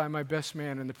standing by my best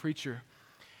man and the preacher.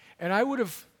 And I would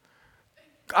have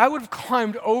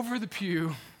climbed over the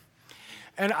pew,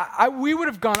 and we would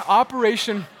have gone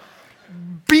Operation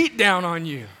Beat Down on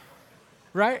you,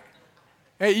 right?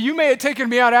 Hey, you may have taken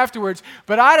me out afterwards,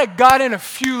 but I'd have got in a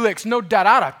few licks, no doubt.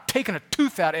 I'd have taken a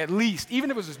tooth out at least,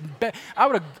 even if it was I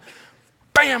would have,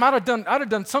 bam! I'd have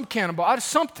done some cannonball, I'd have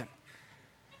something,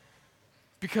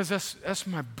 because that's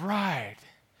my bride.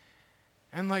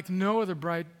 And like no other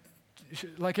bride,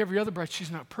 like every other bride,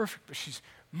 she's not perfect, but she's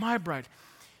my bride.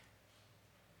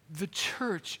 The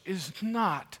church is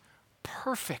not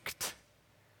perfect.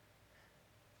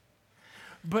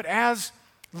 But as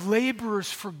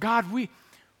laborers for God,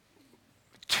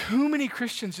 too many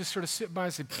Christians just sort of sit by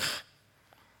and say,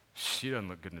 she doesn't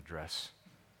look good in a dress.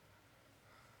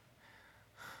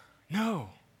 No.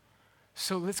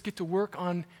 So let's get to work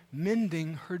on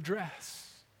mending her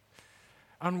dress,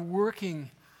 on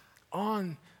working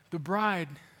on the bride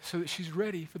so that she's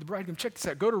ready for the bridegroom. Check this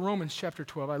out. Go to Romans chapter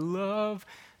 12. I love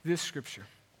this scripture.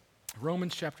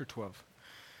 Romans chapter 12,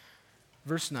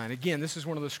 verse 9. Again, this is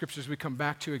one of those scriptures we come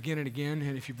back to again and again,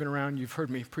 and if you've been around, you've heard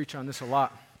me preach on this a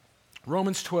lot.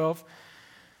 Romans 12,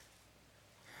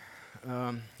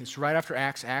 it's right after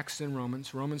Acts then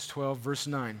Romans. Romans 12, verse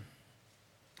 9.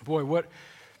 Boy, what,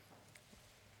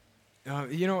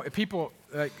 people,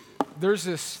 there's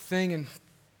this thing in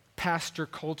pastor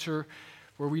culture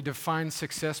where we define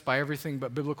success by everything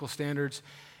but biblical standards.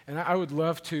 And I would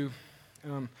love to,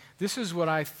 this is what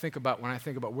I think about when I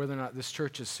think about whether or not this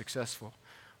church is successful,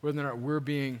 whether or not we're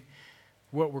being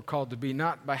what we're called to be,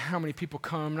 not by how many people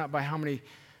come, not by how many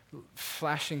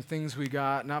flashing things we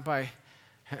got, not by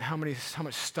how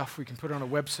much stuff we can put on a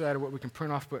website or what we can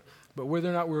print off, but whether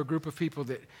or not we're a group of people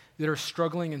that are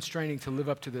struggling and straining to live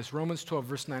up to this. Romans 12,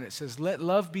 verse 9, it says, "Let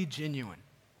love be genuine.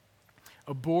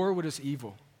 Abhor what is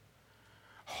evil.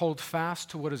 Hold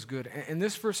fast to what is good." And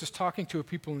this verse is talking to a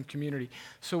people in the community.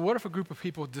 So what if a group of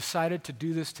people decided to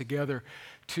do this together,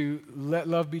 to let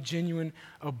love be genuine,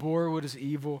 abhor what is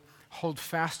evil, hold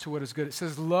fast to what is good? It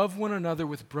says, love one another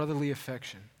with brotherly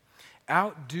affection.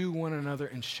 Outdo one another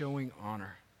in showing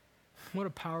honor. What a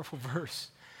powerful verse.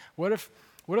 What if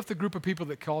the group of people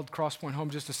that called Crosspoint home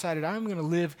just decided, I'm going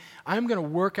to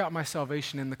work out my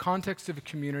salvation in the context of a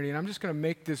community, and I'm just going to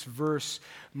make this verse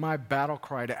my battle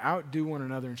cry to outdo one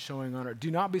another in showing honor.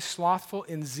 Do not be slothful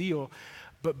in zeal,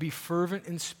 but be fervent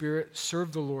in spirit,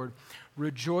 serve the Lord.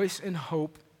 Rejoice in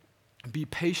hope, be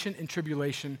patient in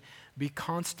tribulation, be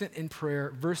constant in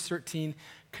prayer. Verse 13,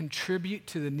 contribute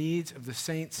to the needs of the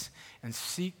saints and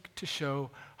seek to show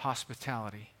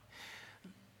hospitality.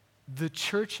 The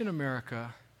church in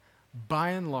America, by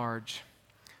and large,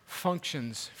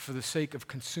 functions for the sake of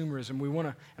consumerism.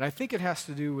 And I think it has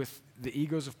to do with the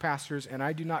egos of pastors, and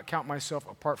I do not count myself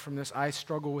apart from this. I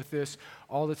struggle with this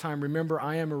all the time. Remember,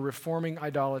 I am a reforming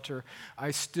idolater.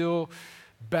 I still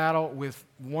battle with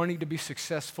wanting to be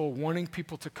successful, wanting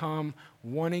people to come,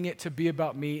 wanting it to be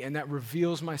about me, and that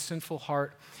reveals my sinful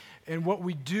heart. And what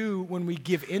we do when we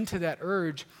give into that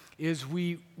urge is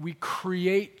we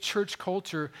create church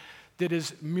culture that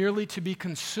is merely to be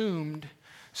consumed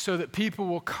so that people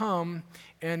will come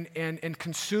and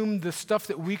consume the stuff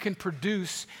that we can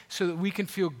produce so that we can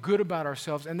feel good about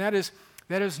ourselves. And that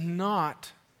is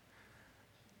not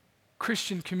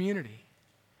Christian community.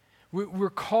 We're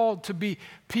called to be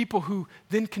people who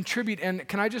then contribute. And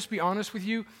can I just be honest with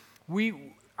you?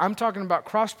 I'm talking about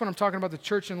Crosspoint, I'm talking about the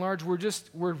church in large. We're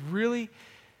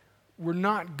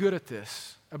not good at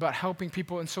this, about helping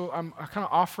people. And so I'm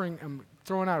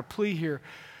throwing out a plea here.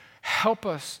 Help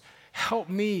us, help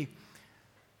me,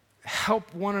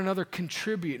 help one another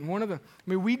contribute. And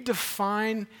we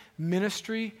define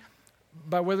ministry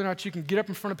by whether or not you can get up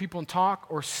in front of people and talk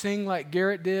or sing like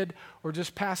Garrett did or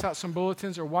just pass out some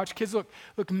bulletins or watch kids.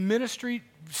 Look, ministry,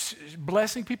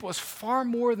 blessing people is far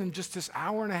more than just this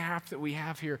hour and a half that we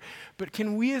have here. But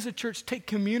can we as a church take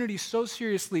community so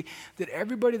seriously that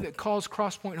everybody that calls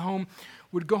Crosspoint home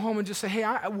would go home and just say, hey,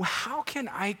 how can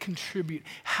I contribute?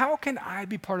 How can I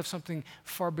be part of something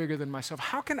far bigger than myself?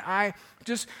 How can I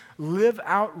just live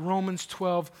out Romans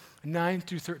 12, 9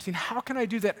 through 13? How can I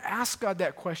do that? Ask God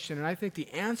that question. And I think the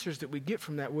answers that we get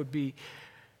from that would be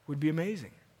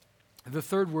amazing. The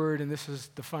third word, and this is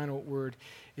the final word,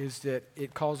 is that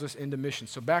it calls us into mission.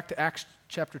 So back to Acts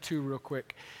chapter 2 real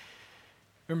quick.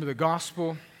 Remember the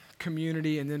gospel,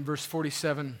 community, and then verse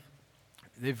 47.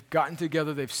 They've gotten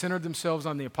together, they've centered themselves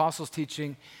on the apostles'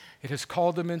 teaching. It has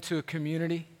called them into a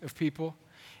community of people.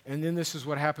 And then this is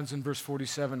what happens in verse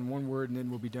 47, one word, and then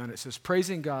we'll be done. It says,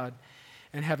 praising God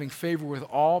and having favor with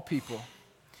all people.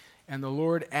 And the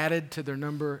Lord added to their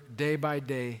number day by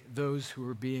day those who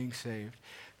were being saved.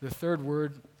 The third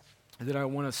word that I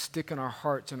want to stick in our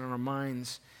hearts and in our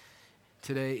minds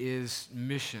today is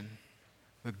mission.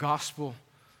 The gospel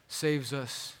saves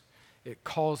us, it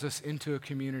calls us into a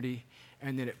community,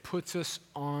 and then it puts us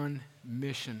on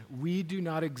mission. We do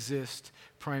not exist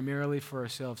primarily for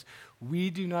ourselves. We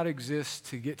do not exist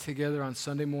to get together on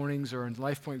Sunday mornings or in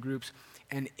Life Point groups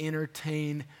and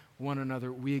entertain one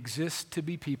another. We exist to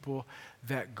be people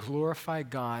that glorify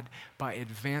God by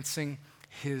advancing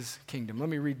his kingdom. Let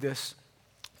me read this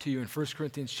to you in 1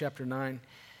 Corinthians chapter 9.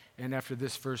 And after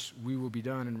this verse, we will be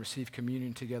done and receive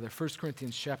communion together. 1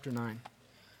 Corinthians chapter 9.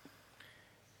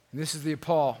 And this is the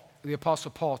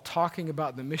Apostle Paul talking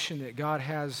about the mission that God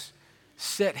has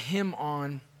set him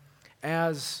on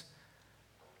as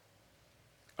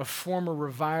a former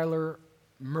reviler,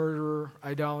 murderer,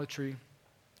 idolater,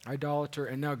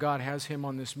 and now God has him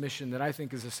on this mission that I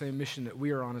think is the same mission that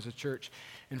we are on as a church.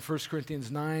 In 1 Corinthians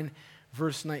 9,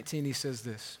 verse 19, he says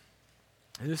this.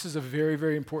 And this is a very,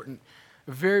 very important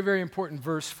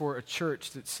verse for a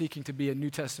church that's seeking to be a New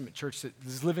Testament church that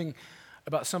is living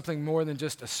about something more than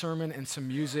just a sermon and some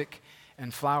music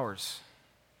and flowers.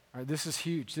 All right, this is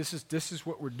huge. This is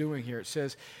what we're doing here. It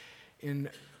says in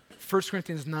 1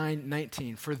 Corinthians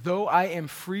 9:19, "For though I am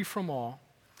free from all,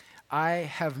 I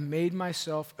have made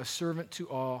myself a servant to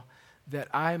all, that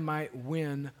I might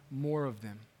win more of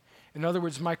them." In other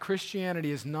words, my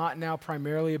Christianity is not now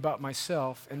primarily about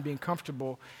myself and being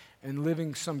comfortable and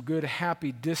living some good,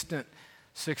 happy, distant,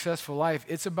 successful life.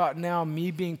 It's about now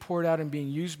me being poured out and being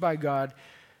used by God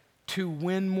to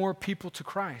win more people to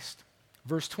Christ.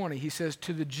 Verse 20, he says,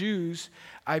 "To the Jews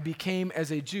I became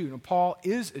as a Jew." Now, Paul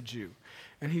is a Jew.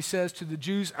 And he says, "To the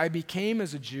Jews I became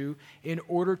as a Jew in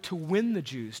order to win the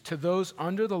Jews. To those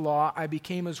under the law I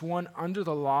became as one under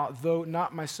the law, though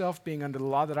not myself being under the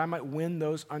law, that I might win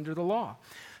those under the law.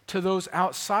 To those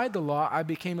outside the law I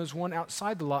became as one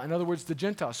outside the law." In other words, the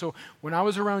Gentiles. So when I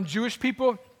was around Jewish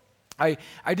people, I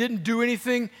didn't do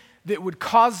anything that would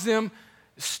cause them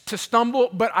to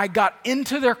stumble, but I got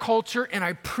into their culture and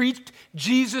I preached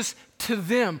Jesus to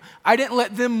them. I didn't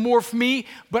let them morph me,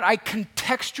 but I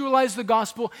contextualized the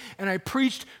gospel and I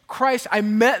preached Christ. I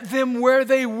met them where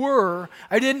they were.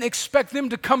 I didn't expect them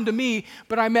to come to me,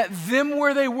 but I met them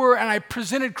where they were and I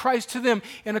presented Christ to them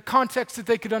in a context that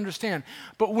they could understand.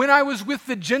 But when I was with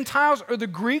the Gentiles or the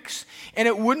Greeks and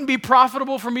it wouldn't be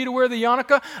profitable for me to wear the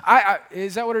yarmulke,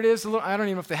 is that what it is? I don't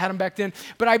even know if they had them back then,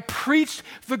 but I preached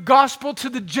the gospel to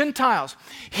the Gentiles.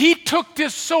 He took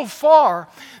this so far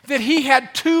that he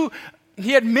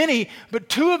had many, but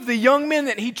two of the young men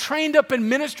that he trained up in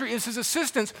ministry as his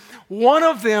assistants, one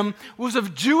of them was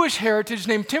of Jewish heritage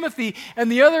named Timothy,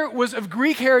 and the other was of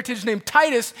Greek heritage named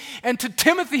Titus. And to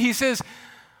Timothy he says,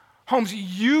 "Holmes,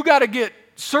 you got to get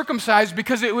circumcised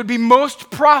because it would be most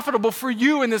profitable for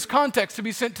you in this context to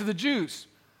be sent to the Jews."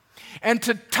 And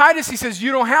to Titus he says,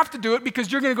 "You don't have to do it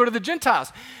because you're going to go to the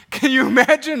Gentiles." Can you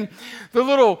imagine the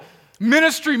little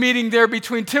ministry meeting there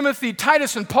between Timothy,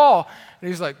 Titus, and Paul? And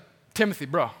he's like, "Timothy,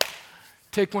 bro,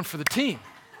 take one for the team.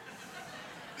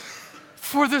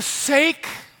 For the sake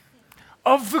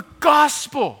of the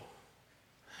gospel,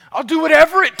 I'll do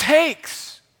whatever it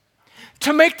takes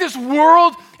to make this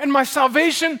world and my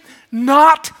salvation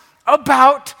not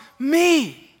about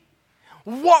me."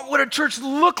 What would a church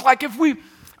look like if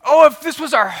this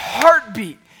was our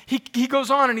heartbeat? He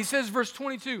goes on and he says, verse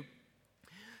 22,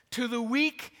 "To the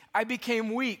weak I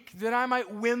became weak, that I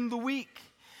might win the weak.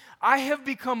 I have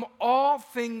become all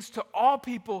things to all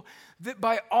people, that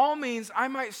by all means I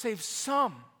might save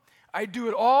some. I do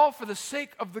it all for the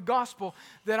sake of the gospel,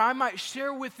 that I might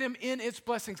share with them in its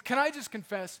blessings." Can I just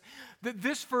confess that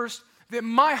this verse, that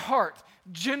my heart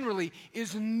generally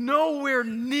is nowhere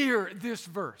near this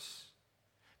verse?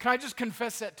 Can I just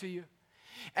confess that to you?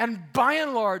 And by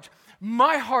and large,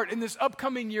 my heart in this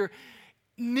upcoming year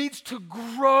needs to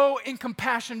grow in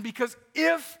compassion, because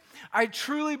if I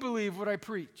truly believe what I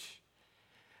preach,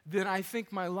 then I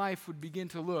think my life would begin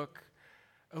to look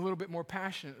a little bit more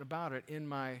passionate about it in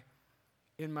my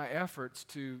efforts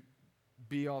to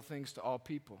be all things to all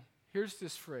people. Here's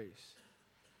this phrase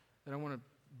that I want to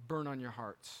burn on your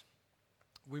hearts.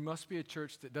 We must be a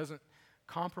church that doesn't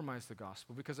compromise the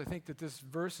gospel, because I think that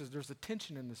there's a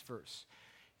tension in this verse.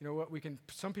 You know what,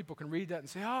 some people can read that and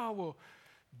say, "Oh, well,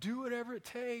 do whatever it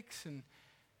takes, and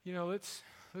let's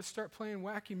start playing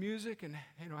wacky music and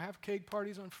have cake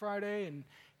parties on Friday, and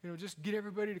just get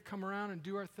everybody to come around and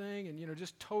do our thing, and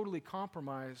just totally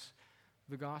compromise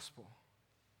the gospel."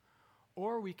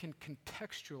 Or we can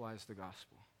contextualize the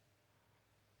gospel.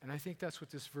 And I think that's what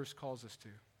this verse calls us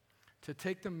to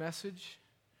take the message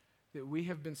that we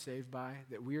have been saved by,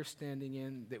 that we are standing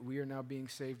in, that we are now being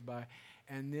saved by,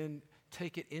 and then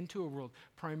take it into a world.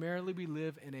 Primarily, we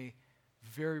live in a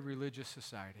very religious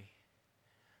society.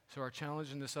 So our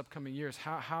challenge in this upcoming year is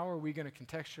how are we going to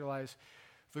contextualize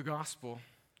the gospel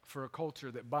for a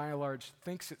culture that by and large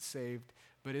thinks it's saved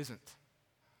but isn't?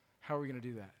 How are we going to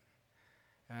do that?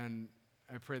 And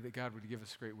I pray that God would give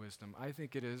us great wisdom. I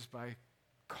think it is by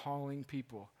calling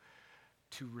people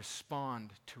to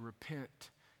respond, to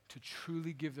repent, to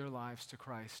truly give their lives to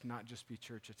Christ, not just be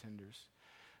church attenders.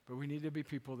 But we need to be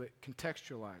people that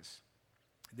contextualize,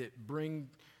 that bring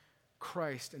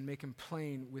Christ and make him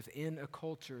plain within a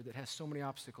culture that has so many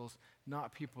obstacles,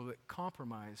 not people that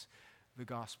compromise the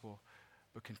gospel,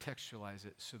 but contextualize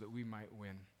it so that we might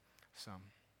win some.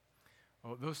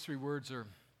 Well, those three words are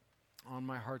on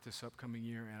my heart this upcoming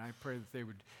year, and I pray that they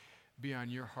would be on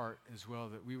your heart as well,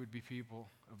 that we would be people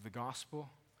of the gospel,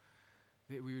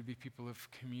 that we would be people of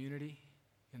community,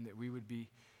 and that we would be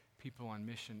people on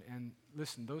mission. And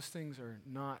listen, those things are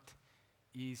not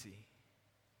easy.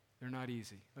 They're not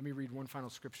easy. Let me read one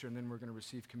final scripture, and then we're going to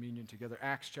receive communion together.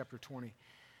 Acts chapter 20.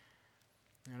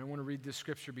 And I want to read this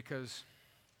scripture because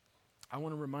I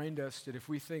want to remind us that if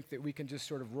we think that we can just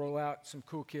sort of roll out some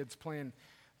cool kids playing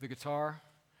the guitar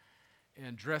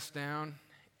and dress down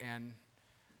and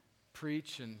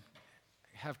preach and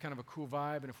have kind of a cool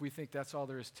vibe, and if we think that's all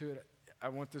there is to it, I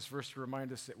want this verse to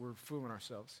remind us that we're fooling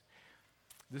ourselves.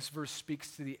 This verse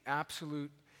speaks to the absolute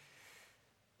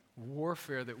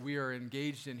warfare that we are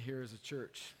engaged in here as a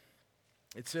church.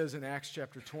 It says in Acts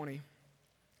chapter 20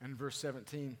 and verse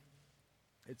 17,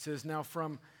 it says, "Now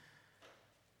from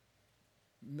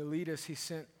Miletus he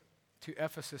sent to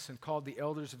Ephesus and called the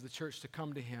elders of the church to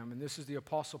come to him." And this is the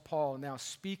Apostle Paul now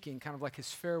speaking kind of like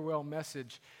his farewell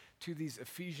message to these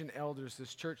Ephesian elders,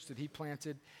 this church that he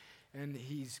planted. And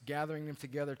he's gathering them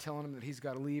together, telling them that he's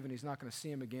got to leave and he's not going to see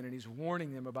them again. And he's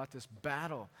warning them about this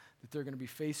battle that they're going to be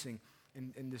facing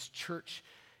in this church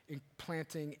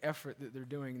planting effort that they're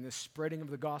doing, and this spreading of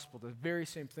the gospel, the very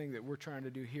same thing that we're trying to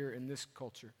do here in this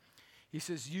culture. He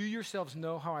says, "You yourselves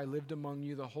know how I lived among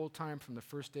you the whole time from the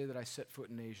first day that I set foot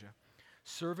in Asia,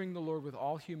 serving the Lord with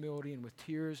all humility and with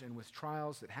tears and with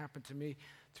trials that happened to me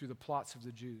through the plots of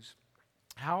the Jews.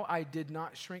 How I did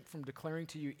not shrink from declaring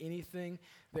to you anything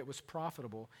that was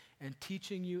profitable and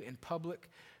teaching you in public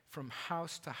from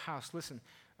house to house." Listen,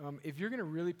 if you're going to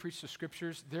really preach the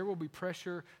scriptures, there will be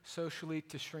pressure socially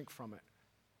to shrink from it.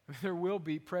 There will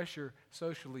be pressure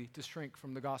socially to shrink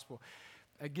from the gospel.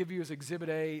 I give you as Exhibit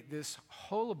A this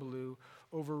hullabaloo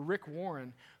over Rick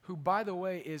Warren, who, by the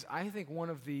way, is, I think,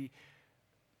 one of the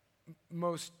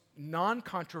most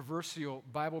non-controversial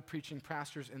Bible-preaching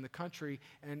pastors in the country,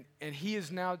 and he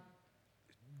is now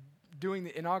doing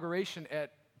the inauguration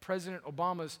at President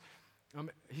Obama's.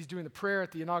 He's doing the prayer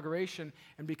at the inauguration,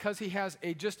 and because he has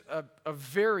a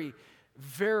very,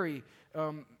 very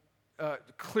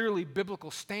clearly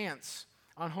biblical stance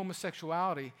on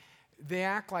homosexuality, they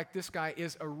act like this guy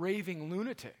is a raving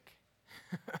lunatic.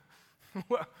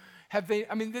 Well,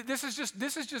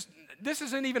 this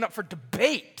isn't even up for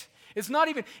debate. It's not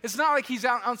like he's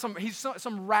out on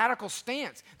some radical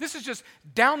stance. This is just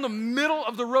down the middle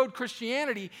of the road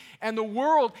Christianity, and the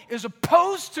world is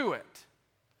opposed to it.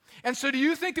 And so do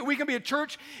you think that we can be a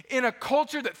church in a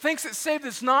culture that thinks it's saved,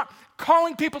 that's not,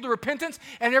 calling people to repentance,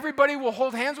 and everybody will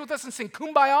hold hands with us and sing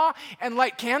Kumbaya and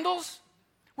light candles?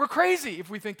 We're crazy if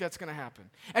we think that's going to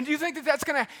happen. And do you think that that's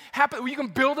going to happen? You can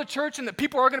build a church and that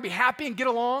people are going to be happy and get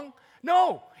along?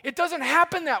 No, it doesn't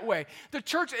happen that way. The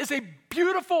church is a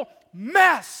beautiful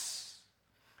mess.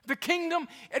 The kingdom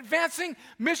advancing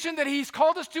mission that he's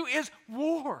called us to is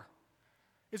war.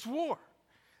 It's war.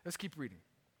 Let's keep reading.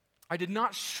 "I did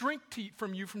not shrink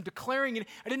from you from declaring it.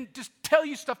 I didn't just tell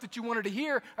you stuff that you wanted to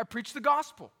hear. I preached the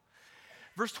gospel."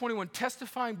 Verse 21,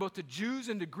 "Testifying both to Jews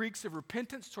and to Greeks of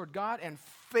repentance toward God and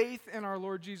faith in our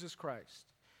Lord Jesus Christ."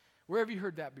 Where have you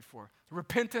heard that before?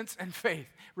 Repentance and faith.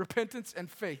 Repentance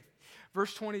and faith.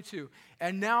 Verse 22,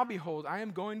 "And now behold, I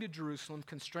am going to Jerusalem,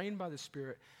 constrained by the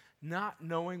Spirit, not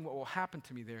knowing what will happen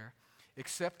to me there,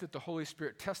 except that the Holy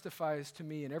Spirit testifies to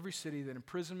me in every city that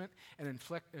imprisonment and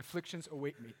afflictions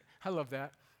await me." I love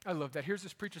that. I love that. Here's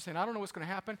this preacher saying, I don't know what's going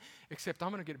to happen, except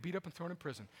I'm going to get beat up and thrown in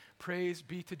prison. Praise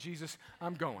be to Jesus,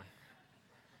 I'm going.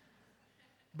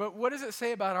 But what does it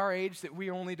say about our age that we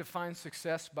only define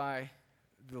success by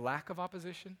the lack of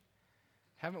opposition?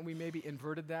 Haven't we maybe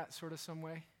inverted that sort of some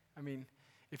way? I mean,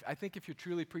 I think if you're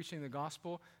truly preaching the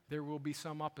gospel, there will be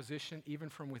some opposition even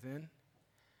from within.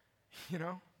 You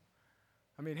know?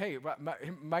 I mean, hey,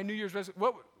 my New Year's resolution,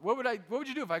 what would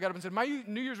you do if I got up and said, my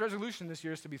New Year's resolution this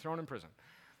year is to be thrown in prison?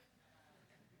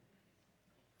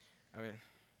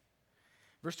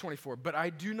 Verse 24, but I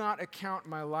do not account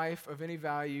my life of any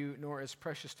value nor as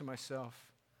precious to myself,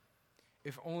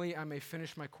 if only I may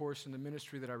finish my course in the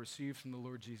ministry that I received from the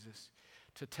Lord Jesus,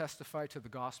 to testify to the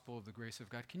gospel of the grace of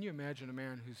God. Can you imagine a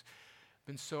man who's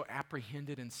been so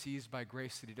apprehended and seized by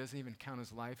grace that he doesn't even count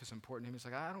his life as important to him? He's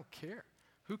like, I don't care.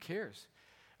 Who cares?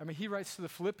 I mean, he writes to the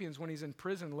Philippians when he's in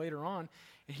prison later on,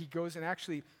 and he goes and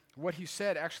actually, what he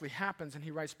said actually happens, and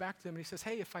he writes back to them, and he says,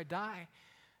 hey, if I die,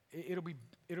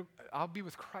 I'll be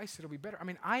with Christ, it'll be better. I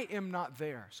mean, I am not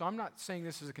there. So I'm not saying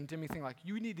this as a condemning thing, like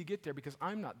you need to get there because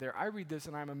I'm not there. I read this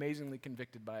and I'm amazingly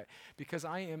convicted by it because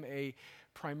I am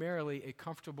primarily a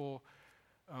comfortable,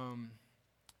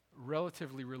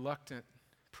 relatively reluctant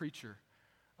preacher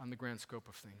on the grand scope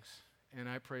of things. And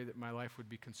I pray that my life would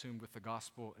be consumed with the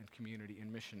gospel and community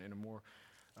and mission in a more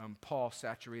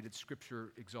Paul-saturated,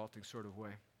 scripture-exalting sort of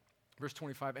way. Verse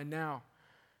 25, and now,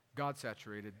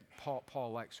 God-saturated,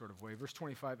 Paul-like sort of way. Verse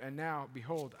 25, and now,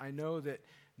 behold, I know that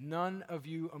none of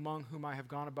you among whom I have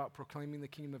gone about proclaiming the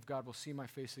kingdom of God will see my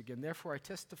face again. Therefore, I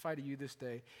testify to you this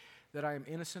day that I am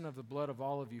innocent of the blood of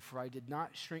all of you, for I did not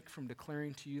shrink from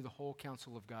declaring to you the whole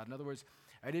counsel of God. In other words,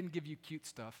 I didn't give you cute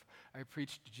stuff. I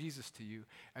preached Jesus to you,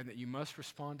 and that you must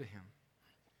respond to him.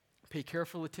 Pay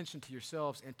careful attention to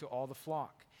yourselves and to all the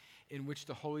flock, in which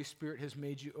the Holy Spirit has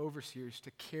made you overseers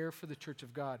to care for the church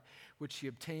of God, which he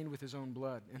obtained with his own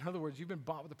blood. In other words, you've been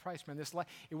bought with a price, man. This life,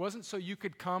 it wasn't so you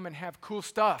could come and have cool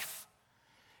stuff.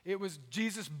 It was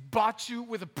Jesus bought you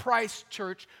with a price,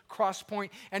 church, Crosspoint,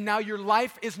 and now your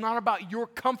life is not about your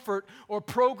comfort or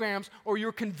programs or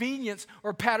your convenience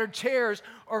or padded chairs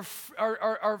or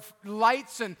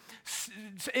lights, and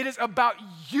it is about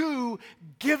you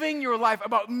giving your life,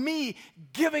 about me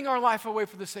giving our life away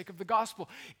for the sake of the gospel.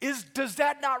 Does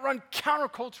that not run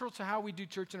countercultural to how we do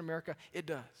church in America? It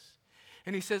does.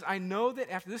 And he says, I know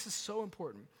that after, this is so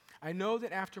important, I know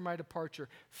that after my departure,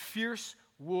 fierce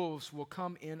wolves will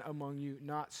come in among you,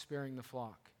 not sparing the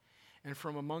flock. And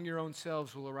from among your own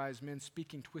selves will arise men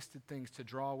speaking twisted things to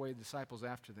draw away disciples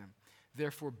after them.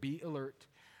 Therefore be alert,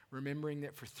 remembering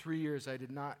that for 3 years I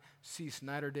did not cease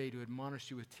night or day to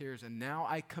admonish you with tears. And now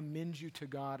I commend you to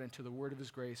God and to the word of his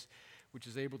grace, which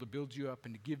is able to build you up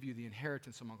and to give you the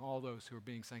inheritance among all those who are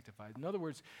being sanctified. In other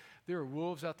words, there are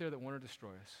wolves out there that want to destroy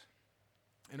us.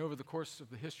 And over the course of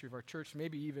the history of our church,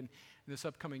 maybe even in this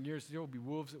upcoming years, there will be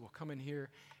wolves that will come in here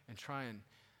and try and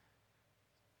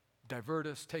divert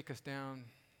us, take us down,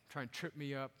 try and trip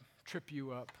me up, trip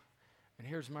you up. And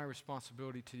here's my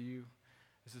responsibility to you,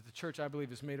 is that the church, I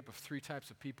believe, is made up of 3 types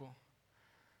of people.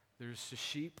 There's the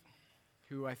sheep,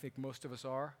 who I think most of us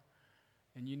are,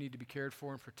 and you need to be cared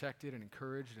for and protected and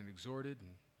encouraged and exhorted,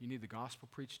 and you need the gospel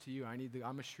preached to you.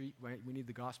 I'm a sheep. We need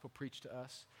the gospel preached to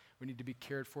us. We need to be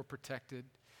cared for, protected.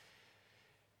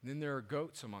 And then there are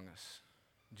goats among us.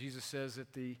 Jesus says that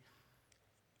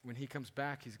when he comes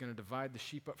back, he's going to divide the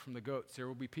sheep up from the goats. There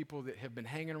will be people that have been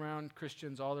hanging around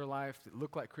Christians all their life, that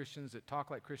look like Christians, that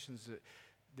talk like Christians,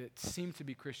 that seem to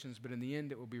be Christians, but in the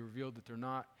end it will be revealed that they're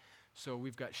not. So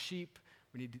we've got sheep.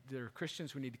 They're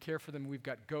Christians. We need to care for them. We've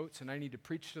got goats, and I need to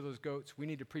preach to those goats. We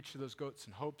need to preach to those goats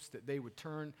in hopes that they would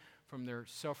turn from their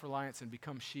self-reliance and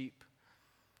become sheep.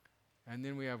 And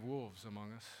then we have wolves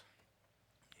among us,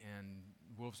 and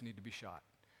wolves need to be shot.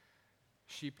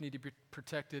 Sheep need to be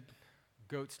protected.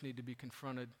 Goats need to be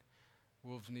confronted.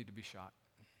 Wolves need to be shot.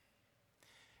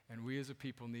 And we as a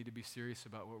people need to be serious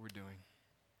about what we're doing.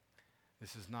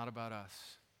 This is not about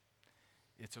us.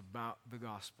 It's about the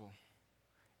gospel.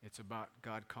 It's about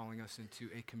God calling us into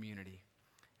a community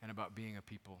and about being a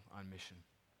people on mission.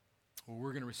 Well,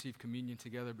 we're going to receive communion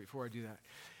together. Before I do that,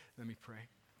 let me pray.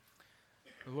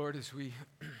 Lord, as we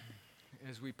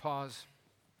pause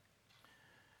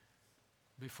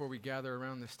before we gather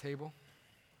around this table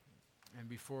and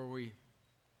before we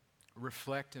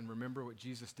reflect and remember what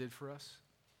Jesus did for us,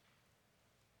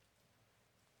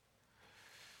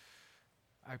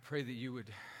 I pray that you would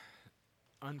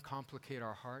uncomplicate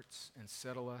our hearts and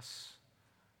settle us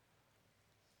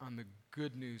on the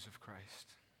good news of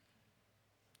Christ,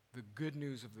 the good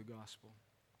news of the gospel.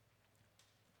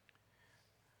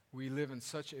 We live in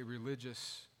such a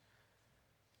religious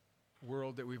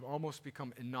world that we've almost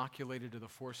become inoculated to the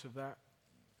force of that.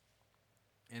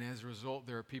 And as a result,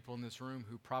 there are people in this room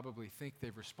who probably think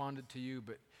they've responded to you,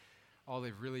 but all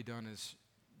they've really done is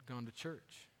gone to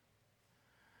church.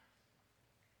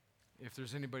 If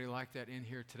there's anybody like that in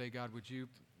here today, God, would you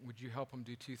help them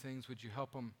do 2 things? Would you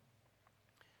help them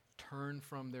turn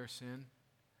from their sin,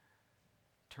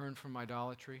 turn from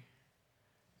idolatry,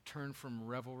 turn from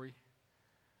revelry,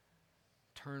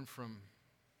 turn from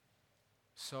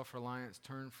self-reliance,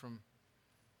 turn from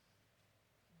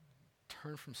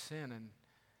turn from sin and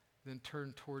then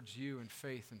turn towards you in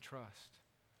faith and trust.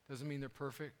 Doesn't mean they're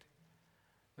perfect.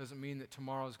 Doesn't mean that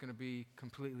tomorrow is going to be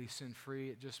completely sin-free.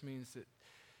 It just means that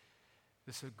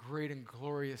this great and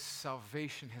glorious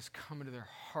salvation has come into their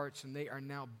hearts and they are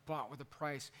now bought with a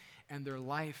price and their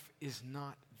life is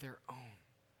not their own.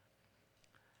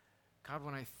 God,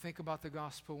 when I think about the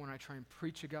gospel, when I try and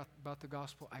preach about the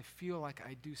gospel, I feel like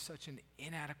I do such an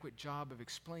inadequate job of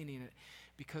explaining it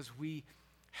because we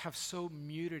have so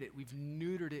muted it, we've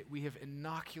neutered it, we have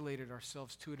inoculated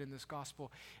ourselves to it in this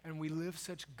gospel, and we live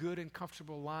such good and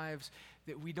comfortable lives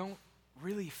that we don't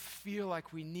really feel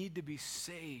like we need to be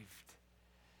saved.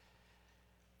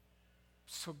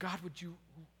 So God, would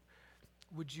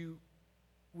you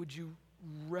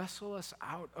wrestle us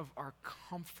out of our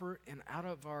comfort and out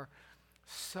of our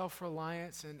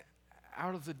self-reliance and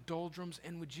out of the doldrums,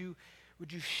 and would you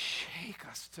shake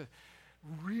us to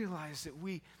realize that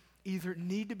we either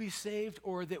need to be saved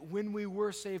or that when we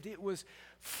were saved, it was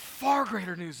far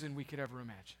greater news than we could ever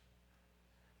imagine.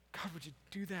 God, would you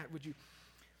do that?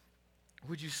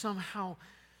 Would you somehow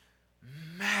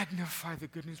magnify the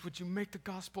good news? Would you make the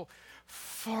gospel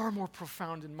far more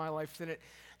profound in my life than it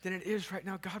is right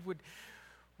now? God,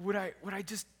 would I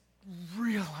just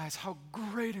realize how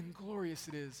great and glorious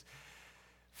it is,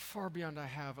 far beyond I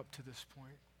have up to this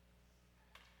point?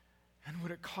 And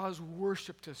would it cause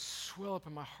worship to swell up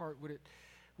in my heart?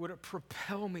 Would it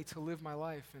propel me to live my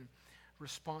life in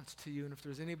response to you? And if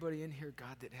there's anybody in here,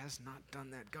 God, that has not done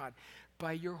that, God,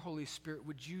 by your Holy Spirit,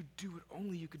 would you do what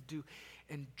only you could do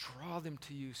and draw them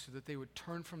to you so that they would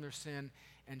turn from their sin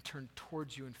and turn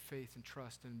towards you in faith and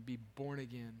trust and be born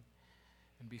again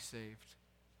and be saved?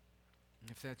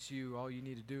 And if that's you, all you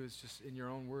need to do is just in your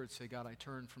own words say, God, I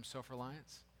turn from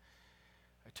self-reliance.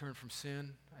 I turn from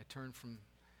sin. I turn from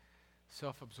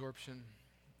self-absorption,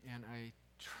 and I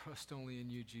trust only in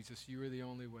you, Jesus. You are the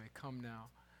only way. Come now.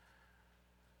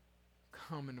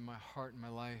 Come into my heart and my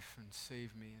life and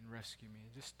save me and rescue me.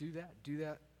 And just do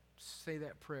that. Say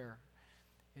that prayer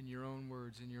in your own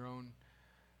words, in your own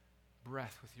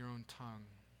breath, with your own tongue.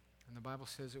 And the Bible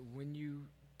says that when you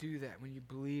do that, when you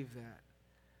believe that,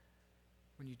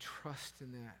 when you trust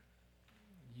in that,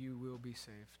 you will be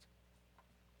saved.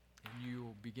 And you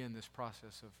will begin this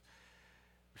process of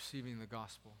receiving the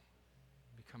gospel,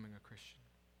 becoming a Christian.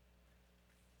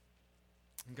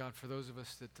 And God, for those of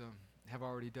us that have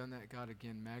already done that, God,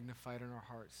 again, magnify it in our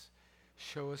hearts.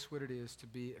 Show us what it is to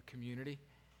be a community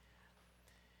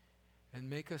and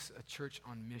make us a church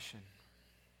on mission.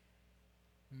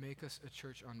 Make us a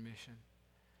church on mission.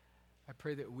 I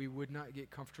pray that we would not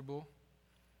get comfortable.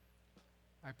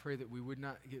 I pray that we would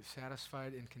not get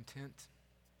satisfied and content.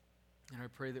 And I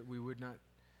pray that we would not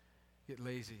get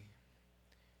lazy.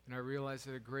 And I realize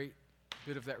that a great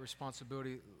bit of that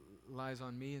responsibility lies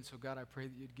on me. And so, God, I pray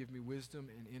that you'd give me wisdom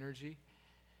and energy.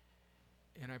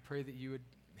 And I pray that you would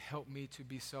help me to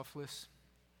be selfless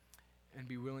and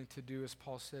be willing to do, as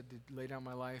Paul said, to lay down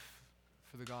my life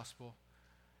for the gospel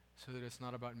so that it's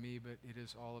not about me, but it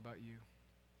is all about you.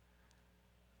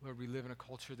 Lord, we live in a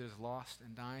culture that is lost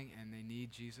and dying, and they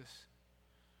need Jesus.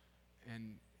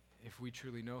 And if we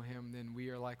truly know him, then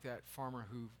we are like that farmer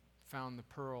who found the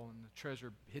pearl and the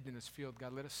treasure hidden in his field.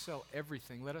 God, let us sell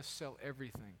everything. Let us sell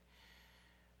everything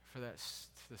for the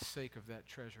sake of that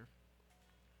treasure.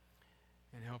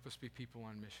 And help us be people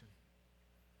on mission.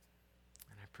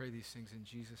 And I pray these things in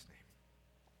Jesus'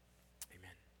 name.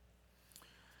 Amen.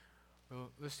 Well,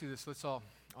 let's do this. Let's all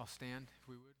stand, if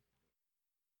we would.